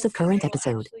 Progress of current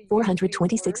episode.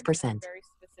 426%.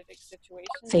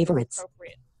 Favorites.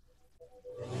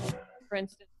 For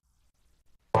instance,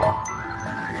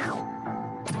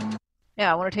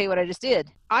 Now, I want to tell you what I just did.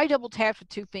 I double tapped with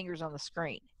 2 fingers on the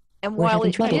screen. And We're while having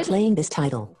it trouble did, playing this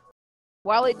title.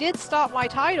 while it did stop my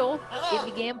title, it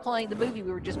began playing the movie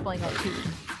we were just playing on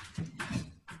TV.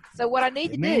 So what I need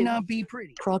It to may do not be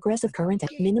pretty. Progress of current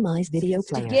minimize video to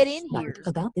player. get in Button. here,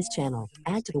 About this channel.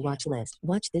 Add to the watch list.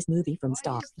 Watch this movie from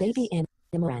start. Baby and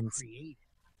friends. Creative.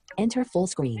 Enter full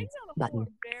screen. things on the whole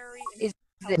Button. are very Is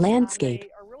interesting. it- Landscape. They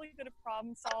are really good at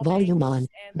problem solving, Volume on. and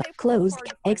they work Closed. hard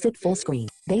to find Exit out full foods. screen.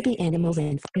 They Baby could animals be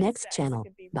and next insects, channel. it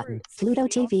could be Button. fruits, it Pluto could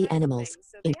be all TV kinds of animals. things.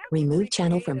 So they have to be Remove pretty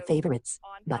channel from creative favorites. on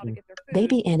how to Button. get their food.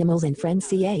 Baby animals and friends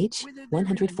CH Whether they're in an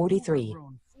 143.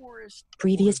 overgrown forest or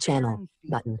Previous a channel. barren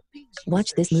field, Button. pigs use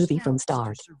Watch their this movie from snouts to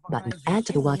start. survive Button. the Add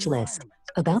to the hilly watch list. environment.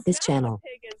 About this Sound of a channel.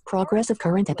 pig is Progress of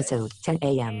current articulate, episode 10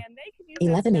 a.m. and they can use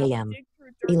 11 that snout to a.m. dig through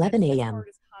dirt 11 that's as a.m. hard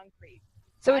as concrete.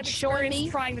 so I've it's showing experienced me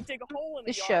trying to dig a hole in a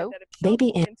this yard show. that if Baby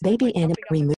shoveled into it by baby jumping up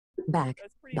remove and back.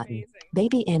 That's pretty Button. amazing.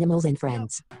 Baby animals and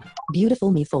friends.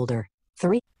 Beautiful me folder.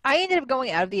 3. I ended up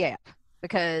going out of the app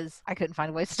because I couldn't find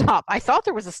a way to stop. I thought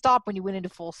there was a stop when you went into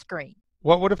full screen.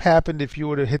 What would have happened if you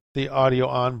would have hit the audio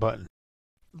on button?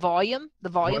 Volume, the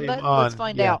volume Volume button. Let's on,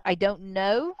 find yeah. out. I don't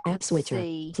know. App Let's switcher.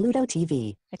 see. Pluto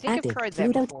TV. I think Active. I've tried that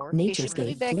Pluto before. It should put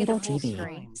me Naturescape. back Pluto into full TV.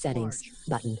 screen. Settings.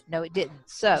 Button. No, it didn't. The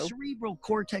So cerebral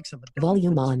cortex of a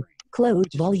Volume dolphin's on. brain, Close.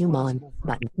 which is Volume on. responsible for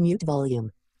Button. Mute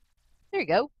volume. there you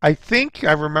go. I think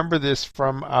I remember this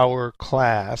from our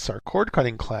class, our cord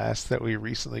cutting class that we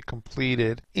recently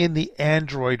completed. In the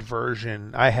Android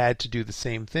version, I had to do the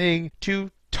same thing to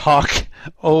talk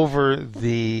over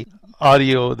the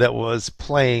audio that was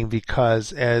playing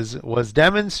because, as was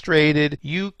demonstrated,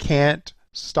 you can't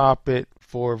stop it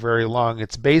for very long.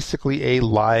 It's basically a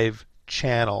live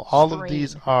channel. All of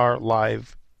these Stream. are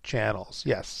live channels.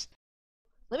 Yes.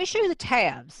 Let me show you the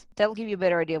tabs. That'll give you a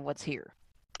better idea of what's here.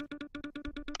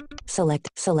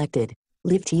 Selected.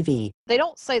 Live TV. They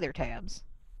don't say they're tabs.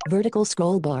 Vertical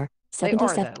scroll bar. They are,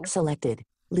 77. though. Selected.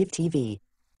 Live TV.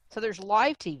 So there's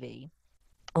live TV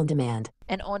On demand.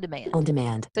 and on demand. On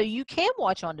demand. So you can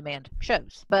watch on demand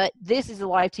shows, but this is the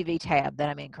live TV tab that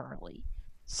I'm in currently.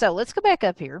 So let's go back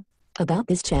up here. About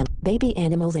this channel. Baby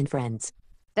animals and friends.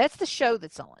 That's the show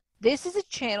that's on. This is a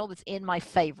channel that's in my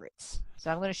favorites. So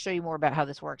I'm going to show you more about how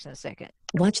this works in a second.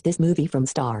 Watch this movie from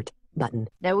start. Button.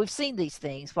 Now we've seen these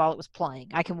things while it was playing.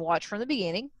 I can watch from the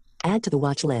beginning. Add to the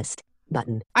watch list.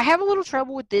 Button. I have a little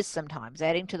trouble with this sometimes,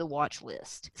 adding to the watch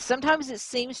list. Sometimes it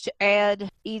seems to add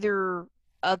either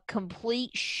a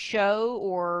complete show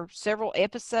or several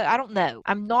episodes. I don't know.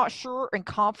 I'm not sure and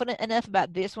confident enough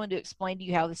about this one to explain to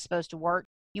you how this is supposed to work.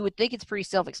 You would think it's pretty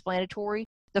self-explanatory.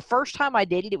 The first time I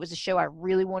did it, it was a show I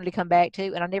really wanted to come back to,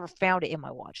 and I never found it in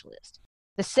my watch list.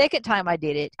 The second time I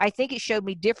did it, I think it showed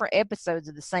me different episodes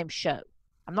of the same show.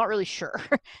 I'm not really sure.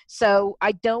 So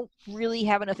I don't really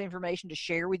have enough information to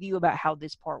share with you about how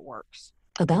this part works.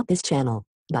 About this channel.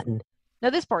 Button. Now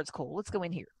this part's cool. Let's go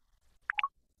in here.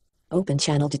 Open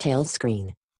channel details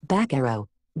screen. Back arrow.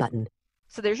 Button.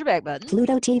 So there's your back button.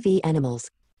 Pluto TV animals.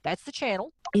 That's the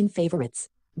channel. In favorites.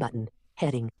 Button.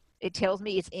 Heading. It tells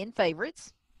me it's in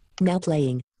favorites. Now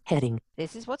playing. Heading.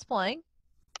 This is what's playing.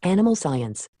 Animal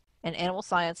science. And animal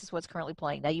science is what's currently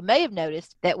playing. Now you may have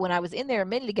noticed that when I was in there a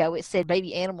minute ago, it said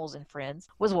baby animals and friends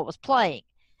was what was playing.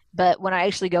 But when I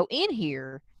actually go in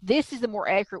here, this is the more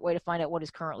accurate way to find out what is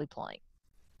currently playing.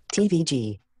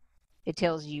 TVG. It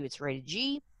tells you it's rated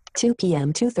G. 2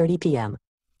 p.m. to 30 p.m.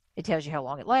 It tells you how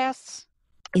long it lasts.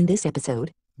 In this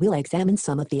episode, we'll examine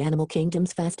some of the animal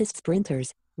kingdom's fastest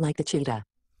sprinters, like the cheetah.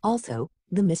 Also,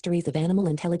 the mysteries of animal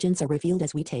intelligence are revealed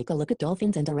as we take a look at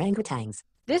dolphins and orangutans.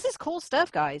 This is cool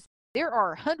stuff, guys. There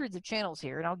are hundreds of channels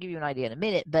here, and I'll give you an idea in a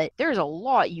minute, but there's a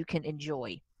lot you can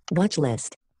enjoy. Watch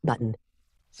list. Button.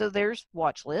 So there's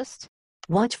watch list,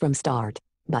 Watch from start.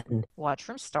 Button. watch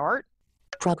from start.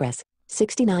 Progress.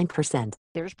 69%.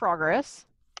 There's progress.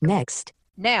 Next.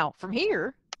 Now, from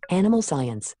here, Animal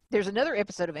science. there's another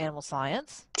episode of Animal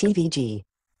Science. TVG.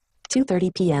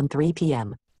 2:30 p.m. 3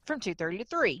 p.m. From 2:30 to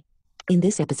 3. In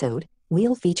this episode,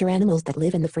 we'll feature animals that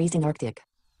live in the freezing Arctic.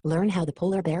 Learn how the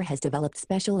polar bear has developed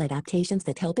special adaptations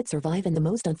that help it survive in the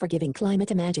most unforgiving climate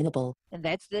imaginable. And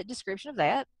that's the description of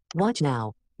that. Watch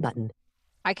now button.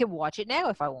 I can watch it now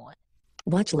if I want.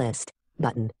 Watch list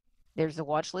button. There's the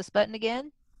watch list button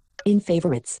again. In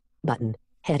favorites button.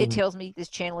 Heading. It tells me this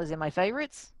channel is in my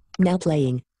favorites. Now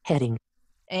playing. Heading.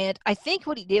 And I think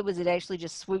what it did was it actually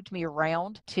just swooped me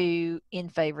around to in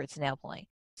favorites now playing.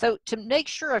 So to make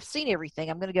sure I've seen everything,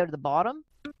 I'm going to go to the bottom.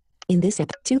 In this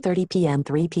 2:30 p.m.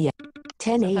 3 p.m.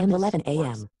 10 a.m. Sometimes 11 this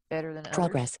works a.m. better than others.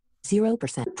 Progress.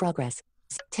 0% progress.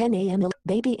 10 a.m.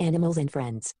 Baby animals and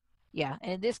friends. Yeah,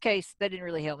 and in this case, that didn't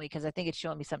really help me because I think it's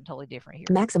showing me something totally different here.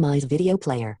 Maximize video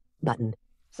player button.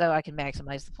 So I can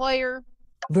maximize the player.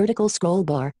 Vertical scroll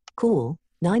bar. Cool.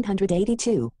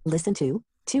 982. Listen to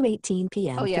 2:18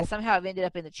 p.m. Oh yeah, somehow I've ended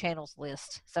up in the channels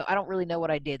list. So I don't really know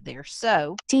what I did there.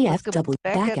 So let's go TFW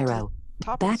back up back to arrow. the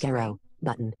top of the Back screen. arrow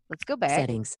button. Let's go back.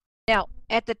 Settings. Now,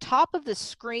 at the top of the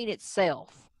screen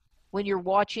itself, when you're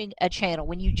watching a channel,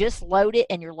 when you just load it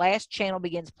and your last channel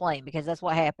begins playing, because that's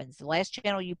what happens. The last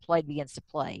channel you played begins to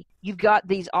play. You've got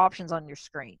these options on your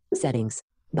screen. Settings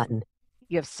button.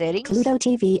 You have settings. Pluto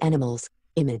TV animals.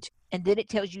 Image. And then it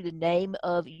tells you the name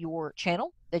of your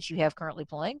channel that you have currently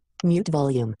playing. Mute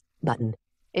volume button.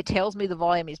 It tells me the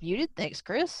volume is muted. Thanks,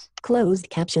 Chris. Closed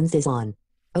captions is on.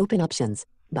 Open options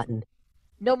button.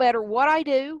 No matter what I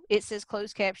do, it says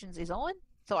closed captions is on.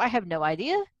 So I have no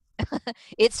idea.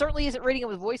 It certainly isn't reading it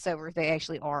with voiceover if they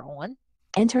actually are on.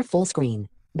 Enter full screen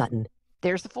button.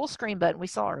 There's the full screen button we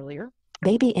saw earlier.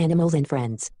 Baby animals and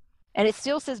friends. And it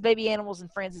still says baby animals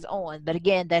and friends is on. But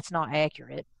again, that's not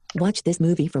accurate. Watch this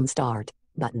movie from start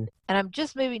button. And I'm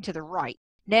just moving to the right.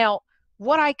 Now,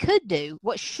 what I could do,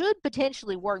 what should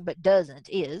potentially work but doesn't,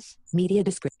 is Media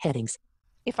description headings.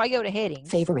 if I go to headings.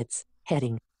 Favorites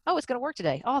heading. Oh, it's going to work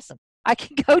today. Awesome. I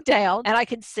can go down and I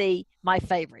can see my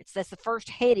favorites. That's the first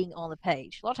heading on the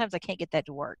page. A lot of times I can't get that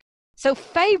to work. So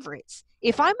favorites,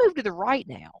 if I move to the right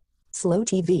now. Slow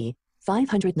TV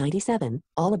 597.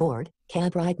 All aboard.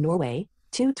 Cab ride Norway.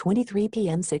 2:23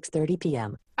 p.m. 6:30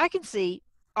 p.m. I can see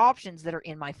options that are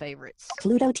in my favorites.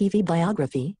 Pluto TV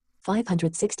biography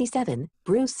 567.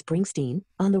 Bruce Springsteen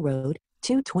on the road.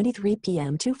 2:23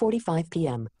 p.m. 2:45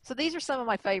 p.m. So these are some of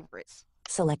my favorites.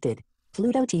 Selected.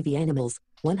 Pluto TV animals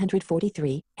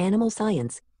 143. Animal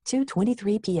science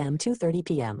 2:23 p.m. 2:30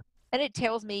 p.m. And it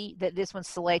tells me that this one's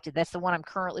selected. That's the one I'm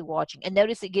currently watching. And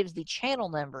notice it gives the channel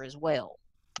number as well.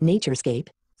 Naturescape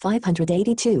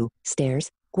 582. Stairs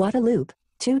Guadalupe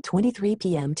 2:23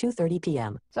 p.m. 2:30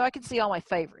 p.m. So I can see all my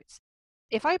favorites.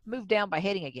 If I move down by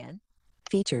heading again.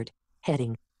 Featured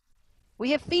heading.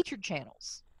 We have featured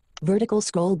channels. Vertical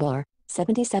scroll bar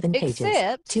 77 pages.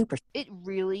 Except 2%. it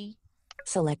really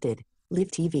Selected. Live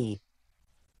TV.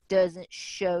 doesn't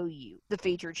show you the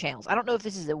featured channels. I don't know if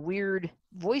this is a weird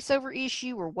voiceover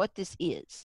issue or what this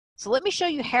is. So let me show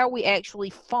you how we actually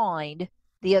find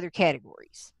the other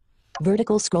categories.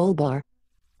 Vertical scroll bar.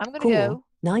 I'm going to Cool. go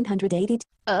 980.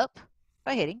 up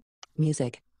by heading.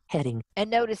 Music heading. And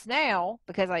notice now,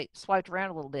 because I swiped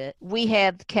around a little bit, we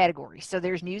have the categories. So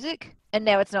there's music, and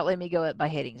now it's not letting me go up by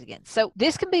headings again. So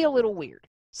this can be a little weird.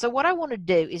 So what I want to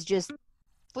do is just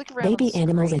flick around Baby on the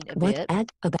animals and screen a what bit. add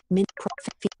about min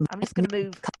I'm just going to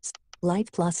move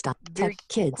Life plus stop very tech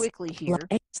kids quickly here.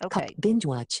 Okay. binge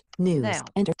watch news Now.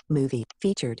 enter movie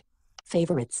featured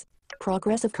favorites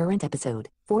progress of current episode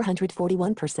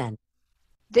 441%.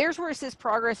 There's where it says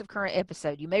progress of current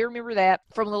episode. You may remember that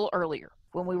from a little earlier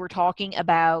when we were talking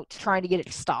about trying to get it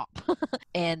to stop.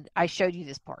 And I showed you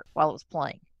this part while it was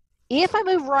playing. If I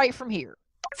move right from here,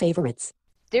 Favorites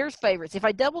there's favorites. If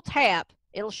I double tap,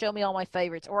 it'll show me all my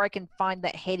favorites, or I can find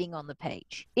that heading on the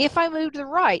page. If I move to the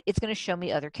right, it's going to show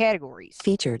me other categories.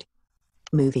 featured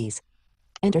movies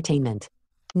entertainment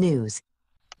news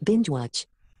binge watch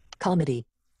comedy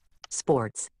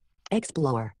sports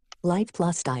explore life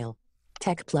plus style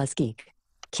tech plus geek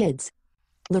kids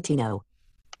Latino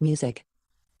music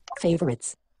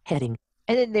favorites heading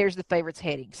And then there's the favorites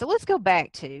heading. So let's go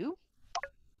back to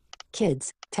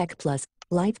kids tech plus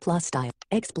life plus style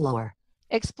explore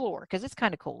explore, because it's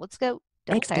kind of cool. Let's go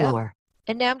double tap. explore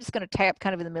And now I'm just going to tap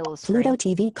kind of in the middle of the screen. Pluto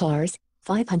TV cars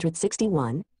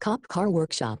 561 cop car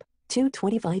workshop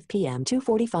 2:25 p.m.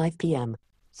 2:45 p.m.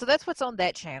 So that's what's on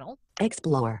that channel.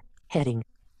 explore heading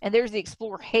And there's the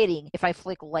explore heading if I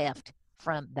flick left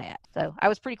from that. So I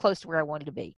was pretty close to where I wanted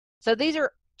to be. So these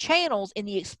are channels in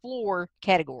the explore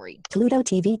category. Pluto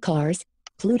TV cars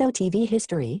Pluto TV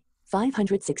history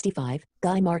 565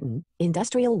 Guy Martin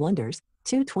Industrial Wonders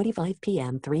 2:25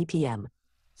 p.m. 3 p.m.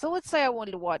 So let's say I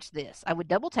wanted to watch this. I would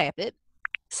double tap it.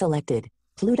 Selected.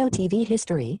 Pluto TV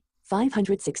history.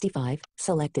 565.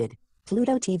 Selected.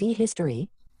 Pluto TV history.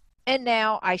 And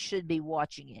now I should be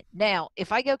watching it. Now,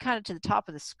 if I go kind of to the top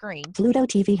of the screen, Pluto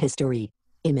TV history.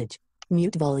 Image.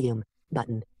 Mute volume.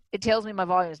 Button. it tells me my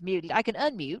volume is muted. I can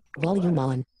unmute. Volume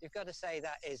on. You've got to say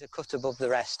that is a cut above the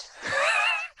rest.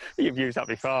 You've used that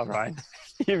before, right?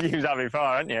 You've used that before,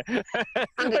 haven't you?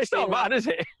 And It's not bad, is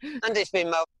it? And it's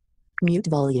been Mute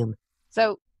volume.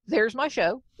 So there's my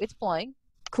show. It's playing.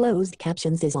 Closed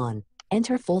captions is on.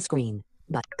 Enter full screen.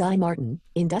 But Guy Martin,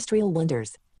 Industrial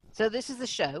Wonders. So this is the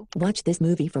show. Watch this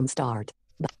movie from start.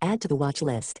 But add to the watch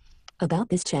list. About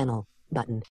this channel.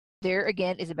 Button. There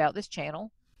again is about this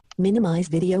channel. Minimize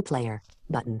video player.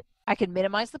 Button. I can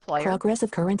minimize the player. Progress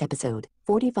of current episode.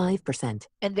 45%.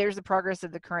 And there's the progress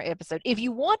of the current episode. If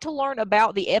you want to learn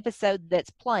about the episode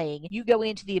that's playing, you go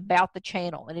into the About the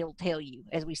Channel, and it'll tell you,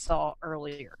 as we saw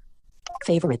earlier.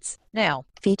 Favorites. Now,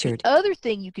 Featured. the other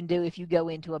thing you can do if you go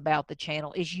into About the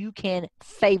Channel is you can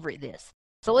favorite this.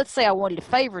 So let's say I wanted to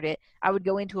favorite it. I would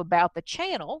go into About the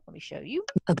Channel. Let me show you.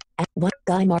 What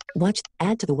Guy Martin. Watch.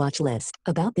 Add to the watch list.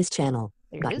 About this channel.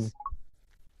 There it Button. is.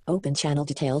 Open channel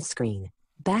details screen.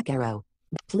 Back arrow.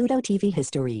 Pluto TV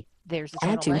history. There's the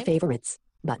channel Add to name. favorites.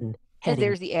 Button. And Heading.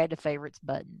 there's the Add to Favorites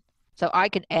button. So I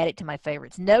can add it to my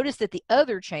favorites. Notice that the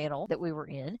other channel that we were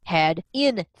in had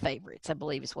in favorites, I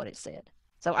believe is what it said.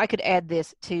 So I could add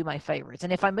this to my favorites.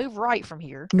 And if I move right from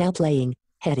here, Now playing.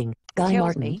 Heading. Guy tells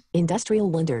Martin. me- Industrial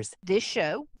Wonders. this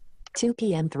show, 2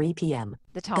 p.m. 3 p.m.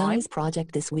 the time, Guy's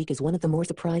project this week is one of the more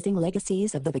surprising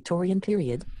legacies of the Victorian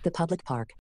period, the public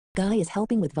park. Guy is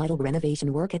helping with vital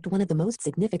renovation work at one of the most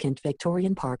significant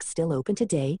Victorian parks still open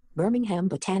today, Birmingham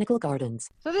Botanical Gardens.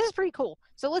 so this is pretty cool.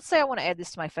 So let's say I want to add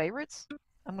this to my favorites.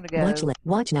 I'm going to go.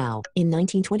 Watch now. In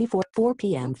 1924, 4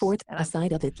 p.m. Oops, 4th, and a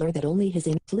side of Hitler that only his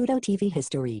in Pluto TV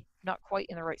history. Not quite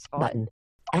in the right spot. Button.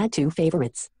 Add to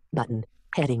favorites. Button.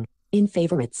 Heading. In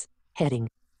favorites. Heading.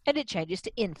 And it changes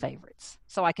to in favorites.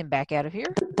 So I can back out of here.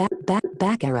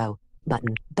 Back arrow.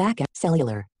 Button.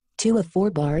 Cellular. 2 of 4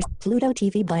 bars. Pluto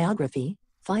TV biography.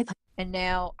 5. And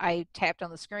now I tapped on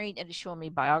the screen and it's showing me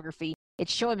biography.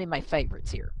 It's showing me my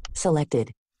favorites here. Selected.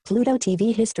 Pluto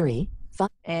TV history. 5.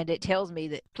 And it tells me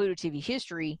that Pluto TV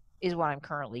history is what I'm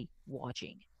currently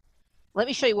watching. Let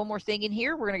me show you one more thing in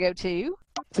here. We're going to go to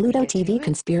Pluto go to TV it.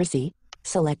 conspiracy.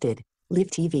 Selected. Live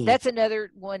TV. That's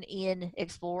another one in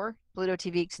Explore, Pluto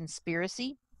TV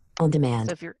Conspiracy. On demand.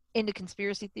 So if you're into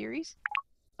conspiracy theories,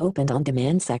 Opened on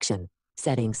demand section.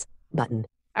 Settings. Button.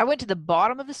 I went to the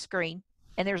bottom of the screen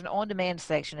and there's an on-demand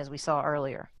section as we saw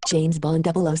earlier. James Bond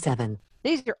 007.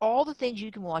 These are all the things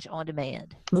you can watch on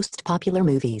demand. Most popular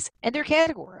movies. And they're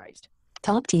categorized.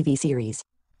 Top TV series.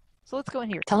 So let's go in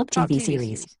here. Top TV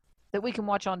series. that we can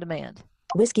watch on demand.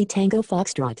 Whiskey Tango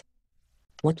Foxtrot.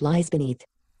 What Lies Beneath.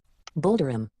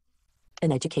 Boulderham.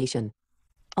 An Education.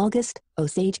 August,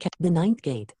 Osage, The Ninth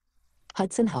Gate.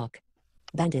 Hudson Hawk.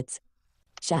 Bandits.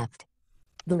 Shaft.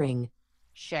 The Ring.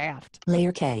 Shaft.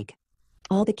 Layer Cake.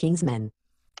 All the King's Men.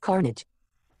 Carnage.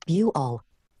 View All.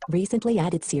 Recently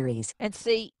added series. And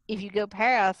see, if you go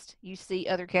past, you see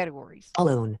other categories.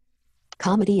 Alone.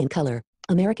 Comedy in Color.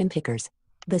 American Pickers.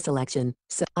 The Selection.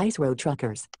 Ice Road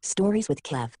Truckers. Stories with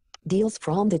Kev. Deals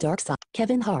from the Dark Side.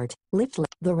 Kevin Hart.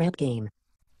 The Rap Game.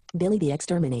 Billy the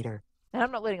Exterminator. And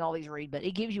I'm not letting all these read, but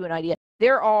it gives you an idea.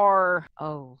 There are,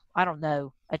 I don't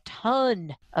know, a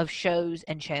ton of shows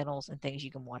and channels and things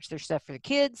you can watch. There's stuff for the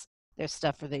kids. There's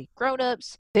stuff for the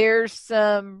grown-ups. There's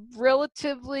some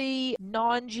relatively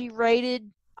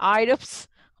non-G-rated items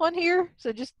on here,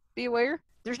 so just be aware.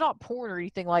 There's not porn or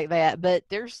anything like that, but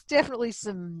there's definitely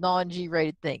some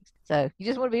non-G-rated things. So you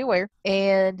just want to be aware.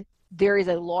 And there is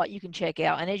a lot you can check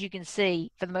out. And as you can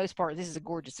see, for the most part, this is a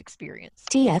gorgeous experience.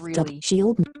 TF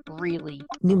Shield. Really.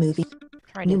 New movie.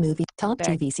 Trying New to movie. Top back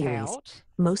TV series. out.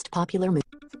 Most popular movie.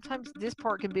 Sometimes this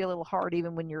part can be a little hard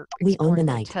even when you're We Own the exploring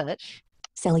Night. touch.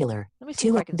 Cellular. Let me see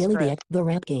if I can Billy scrub. the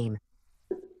Rap Game.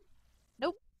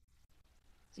 Nope.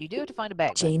 So you do have to find a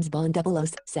back button. James Bond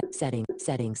 007.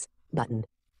 Settings. Button.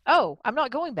 Oh, I'm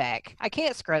not going back. I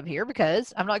can't scrub here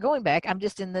because I'm not going back. I'm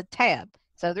just in the tab.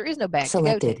 So there is no back to go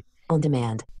Selected. to. On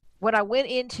demand. When I went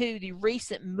into the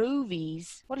recent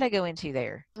movies, what did I go into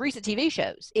there? Recent TV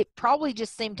shows. It probably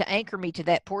just seemed to anchor me to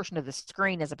that portion of the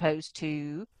screen as opposed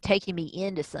to taking me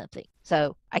into something.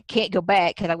 So I can't go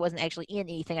back because I wasn't actually in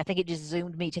anything. I think it just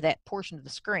zoomed me to that portion of the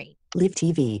screen. Live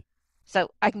TV. So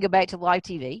I can go back to live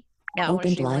TV. Now I want to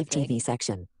Opened show you one live thing. TV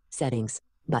section. Settings.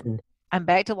 Button. I'm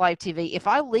back to live TV. If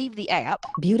I leave the app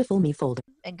Beautiful Me folder.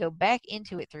 and go back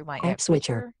into it through my App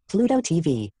switcher. Pluto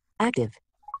TV. Active.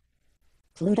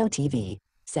 Pluto TV.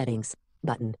 Settings.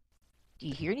 Button. Do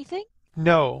you hear anything?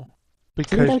 No,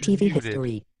 because Pluto you're TV muted.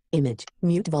 history. Image.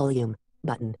 Mute volume.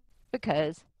 Button.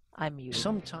 Because I'm muted.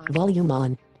 Sometimes, Volume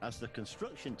on. as the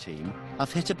construction team,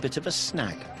 I've hit a bit of a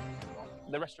snag.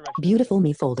 The restoration. Beautiful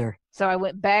Me folder. So I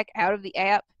went back out of the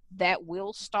app. That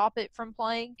will stop it from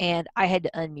playing, and I had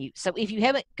to unmute. So if you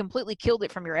haven't completely killed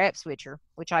it from your app switcher,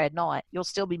 which I had not, you'll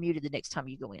still be muted the next time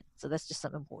you go in. So that's just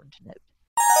something important to note.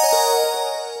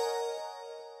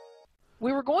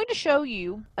 We were going to show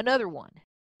you another one.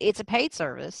 It's a paid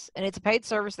service, and it's a paid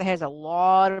service that has a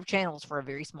lot of channels for a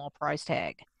very small price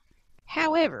tag.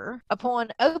 However, upon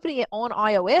opening it on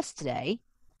iOS today,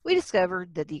 we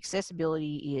discovered that the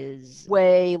accessibility is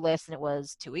way less than it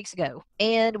was 2 weeks ago.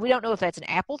 And we don't know if that's an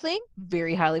Apple thing,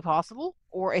 very highly possible,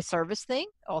 or a service thing,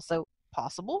 also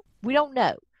possible. We don't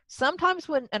know. Sometimes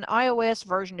when an iOS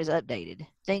version is updated,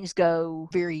 things go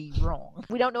very wrong.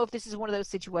 We don't know if this is one of those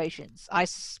situations. I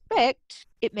suspect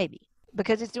it may be,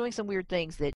 because it's doing some weird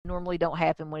things that normally don't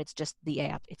happen when it's just the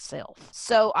app itself.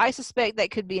 So I suspect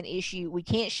that could be an issue. We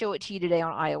can't show it to you today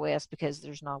on iOS because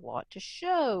there's not a lot to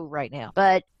show right now.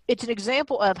 But it's an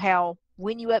example of how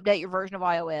when you update your version of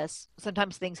iOS,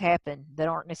 sometimes things happen that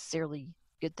aren't necessarily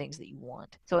good things that you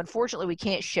want. So unfortunately, we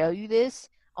can't show you this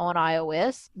on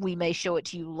iOS. We may show it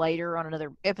to you later on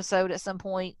another episode at some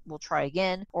point. We'll try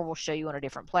again, or we'll show you on a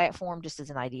different platform just as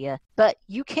an idea. But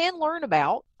you can learn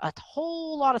about a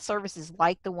whole lot of services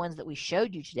like the ones that we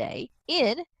showed you today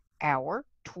in our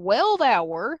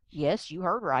 12-hour, yes, you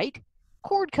heard right,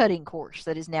 cord cutting course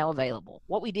that is now available.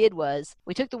 What we did was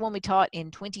we took the one we taught in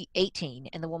 2018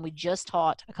 and the one we just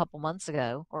taught a couple months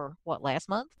ago, or what, last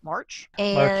month, March?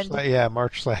 And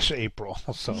March/April.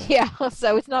 So yeah,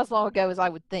 so it's not as long ago as I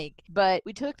would think. But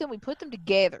we took them, we put them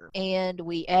together, and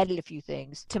we added a few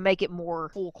things to make it more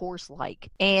full course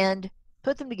like, and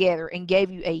put them together and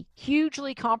gave you a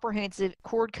hugely comprehensive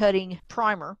cord cutting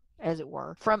primer, as it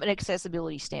were, from an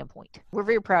accessibility standpoint. We're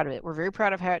very proud of it. We're very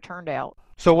proud of how it turned out.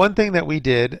 So one thing that we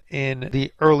did in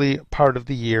the early part of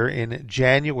the year, in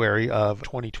January of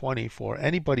 2020, for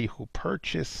anybody who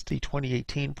purchased the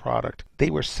 2018 product, they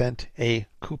were sent a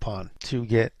coupon to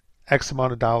get X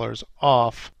amount of dollars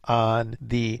off on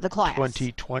the class.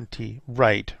 2020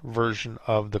 version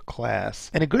of the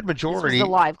class. And a good majority... This was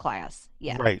the live class.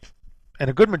 Yeah. Right. And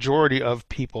a good majority of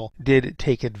people did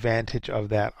take advantage of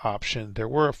that option. There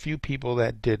were a few people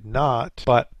that did not,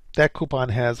 but that coupon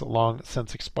has long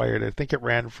since expired. I think it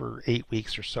ran for 8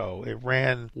 weeks or so. It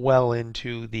ran well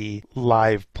into the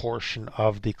live portion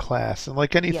of the class. And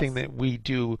like anything that we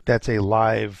do that's a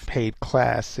live paid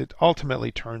class, it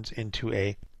ultimately turns into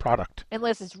a product.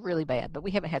 Unless it's really bad, but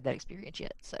we haven't had that experience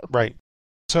yet. So Right.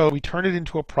 So we turn it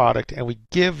into a product and we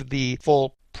give the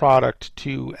full product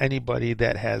to anybody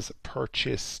that has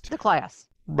purchased the class.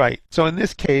 Right. So in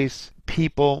this case,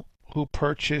 people who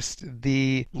purchased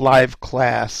the live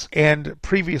class and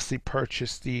previously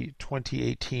purchased the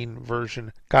 2018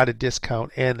 version got a discount,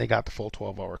 and they got the full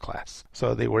 12-hour class.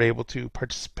 So they were able to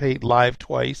participate live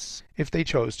twice if they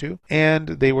chose to, and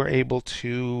they were able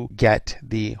to get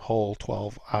the whole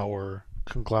 12-hour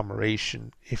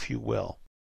conglomeration, if you will.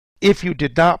 If you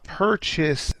did not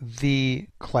purchase the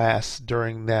class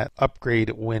during that upgrade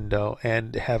window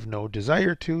and have no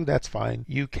desire to, that's fine.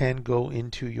 You can go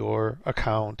into your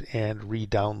account and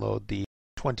re-download the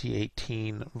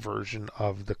 2018 version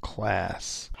of the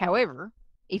class. However,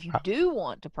 if you do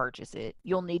want to purchase it,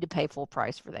 you'll need to pay full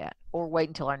price for that, or wait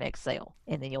until our next sale,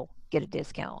 and then you'll get a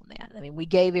discount on that. I mean, we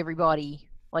gave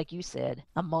everybody, like you said,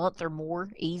 a month or more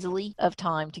easily of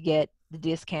time to get the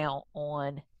discount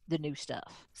on the new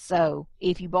stuff. So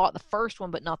if you bought the first one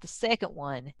but not the second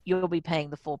one, you'll be paying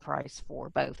the full price for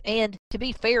both. And to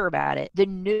be fair about it, the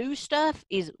new stuff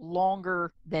is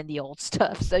longer than the old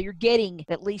stuff. So you're getting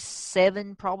at least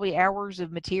 7 probably hours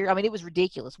of material. I mean, it was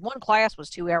ridiculous. One class was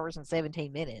 2 hours and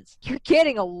 17 minutes. You're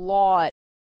getting a lot.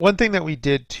 One thing that we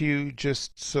did too,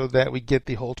 just so that we get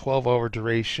the whole 12-hour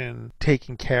duration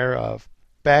taken care of,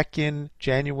 back in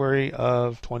January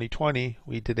of 2020,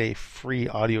 we did a free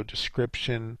audio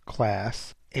description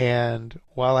class. And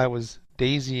while I was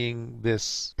daisying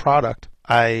this product,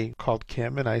 I called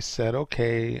Kim and I said,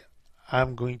 okay,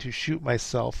 I'm going to shoot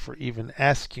myself for even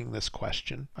asking this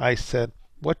question. I said,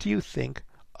 what do you think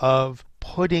of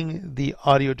putting the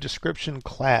audio description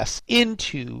class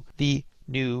into the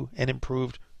new and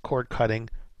improved cord cutting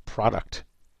product?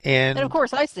 And of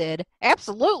course I said,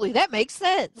 absolutely, that makes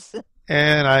sense.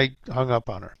 And I hung up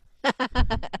on her.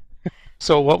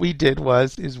 So what we did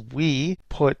is we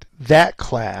put that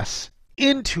class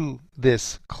into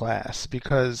this class,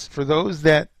 because for those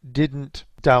that didn't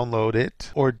download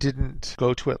it or didn't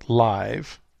go to it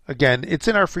live, again, it's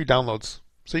in our free downloads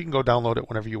So you can go download it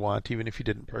whenever you want, even if you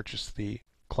didn't purchase the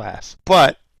class.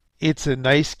 But it's a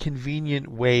nice, convenient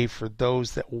way for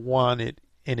those that want it,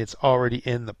 and it's already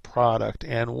in the product.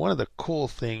 And one of the cool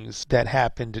things that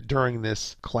happened during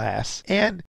this class,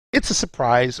 and it's a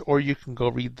surprise, or you can go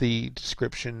read the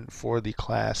description for the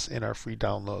class in our free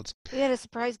downloads. We had a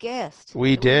surprise guest.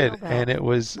 We that we didn't did, know and about. it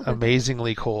was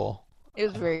amazingly cool. It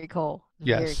was very cool.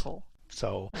 Yes. Very cool.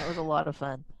 So That was a lot of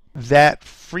fun. that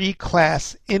free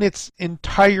class in its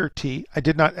entirety, I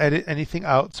did not edit anything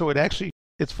out, so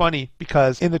it's funny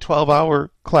because in the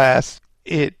 12-hour class,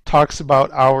 it talks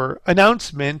about our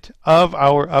announcement of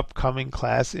our upcoming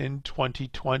class in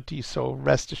 2020. So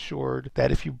rest assured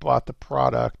that if you bought the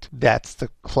product, that's the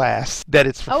class that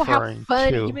it's referring how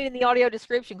fun. to. You mean in the audio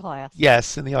description class?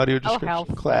 Yes, in the audio how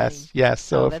description class. funny. Yes,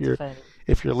 so that's funny.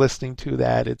 if you're listening to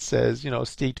that, it says,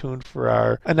 stay tuned for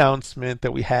our announcement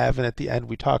that we have, and at the end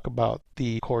we talk about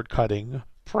the cord cutting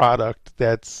product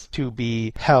that's to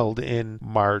be held in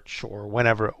March or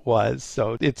whenever it was.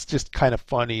 So it's just kind of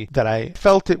funny that I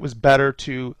felt it was better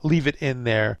to leave it in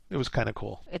there. It was kind of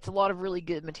cool. It's a lot of really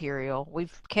good material.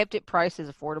 We've kept it priced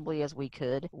as affordably as we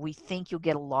could. We think you'll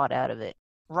get a lot out of it.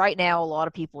 Right now, a lot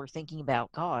of people are thinking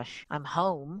about, gosh, I'm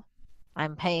home.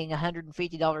 I'm paying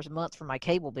 $150 a month for my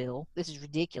cable bill. This is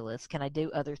ridiculous. Can I do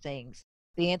other things?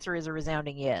 The answer is a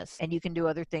resounding yes. And you can do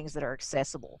other things that are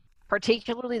accessible.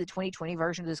 Particularly the 2020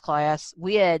 version of this class,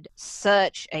 we had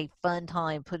such a fun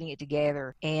time putting it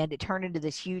together, and it turned into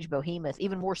this huge behemoth,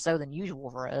 even more so than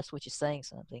usual for us, which is saying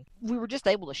something. We were just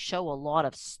able to show a lot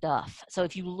of stuff. So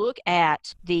if you look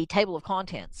at the table of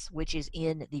contents, which is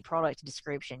in the product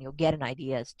description, you'll get an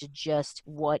idea as to just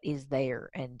what is there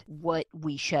and what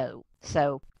we show.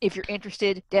 So if you're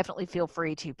interested, definitely feel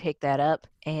free to pick that up.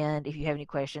 And if you have any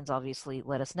questions, obviously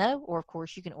let us know. Or, of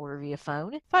course, you can order via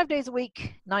phone 5 days a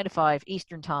week, 9 to 5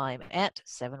 Eastern Time at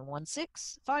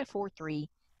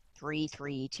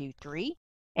 716-543-3323.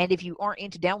 And if you aren't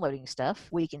into downloading stuff,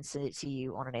 we can send it to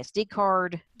you on an SD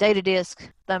card, data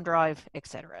disk, thumb drive,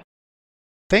 etc.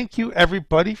 Thank you,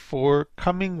 everybody, for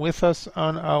coming with us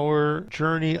on our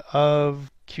journey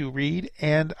of QRead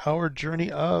and our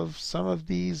journey of some of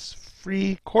these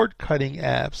free cord cutting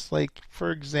apps. Like,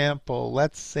 for example,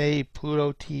 let's say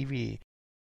Pluto TV.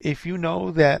 If you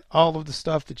know that all of the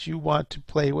stuff that you want to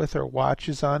play with or watch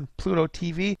is on Pluto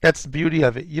TV, that's the beauty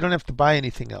of it. You don't have to buy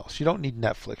anything else. You don't need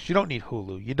Netflix. You don't need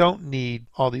Hulu. You don't need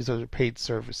all these other paid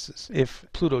services. If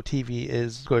Pluto TV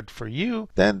is good for you,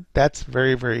 then that's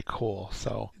very, very cool.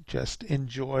 So just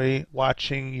enjoy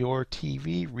watching your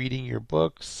TV, reading your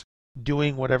books,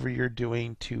 doing whatever you're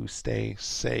doing to stay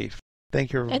safe.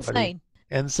 Thank you, everybody.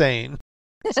 And sane.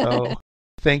 So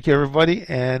thank you, everybody,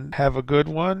 and have a good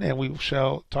one, and we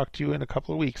shall talk to you in a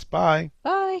couple of weeks. Bye.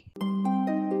 Bye.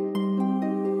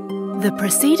 The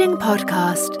preceding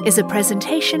podcast is a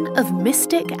presentation of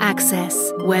Mystic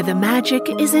Access, where the magic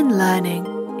is in learning.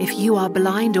 If you are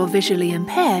blind or visually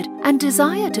impaired and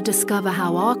desire to discover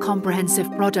how our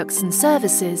comprehensive products and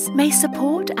services may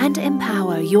support and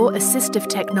empower your assistive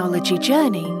technology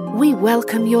journey, we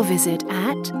welcome your visit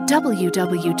at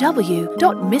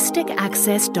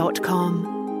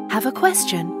www.mysticaccess.com. Have a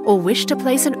question or wish to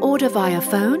place an order via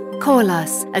phone? Call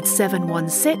us at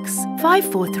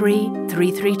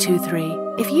 716-543-3323.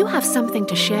 If you have something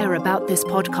to share about this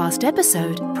podcast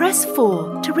episode, press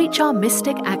 4 to reach our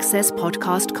Mystic Access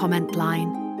podcast comment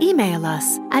line. Email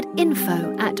us at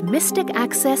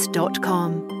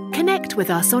info@mysticaccess.com. Connect with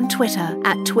us on Twitter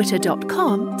at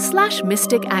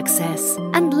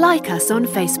twitter.com/mysticaccess and like us on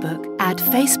Facebook at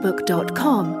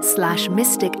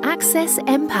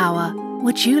facebook.com/mysticaccessempower.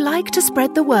 Would you like to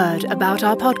spread the word about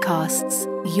our podcasts?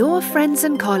 Your friends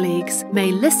and colleagues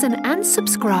may listen and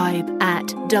subscribe at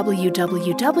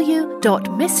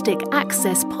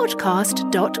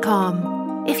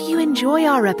www.mysticaccesspodcast.com. If you enjoy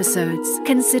our episodes,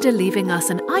 consider leaving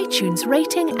us an iTunes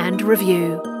rating and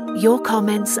review. Your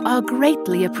comments are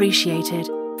greatly appreciated.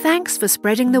 Thanks for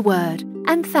spreading the word,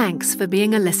 and thanks for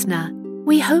being a listener.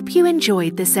 We hope you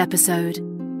enjoyed this episode.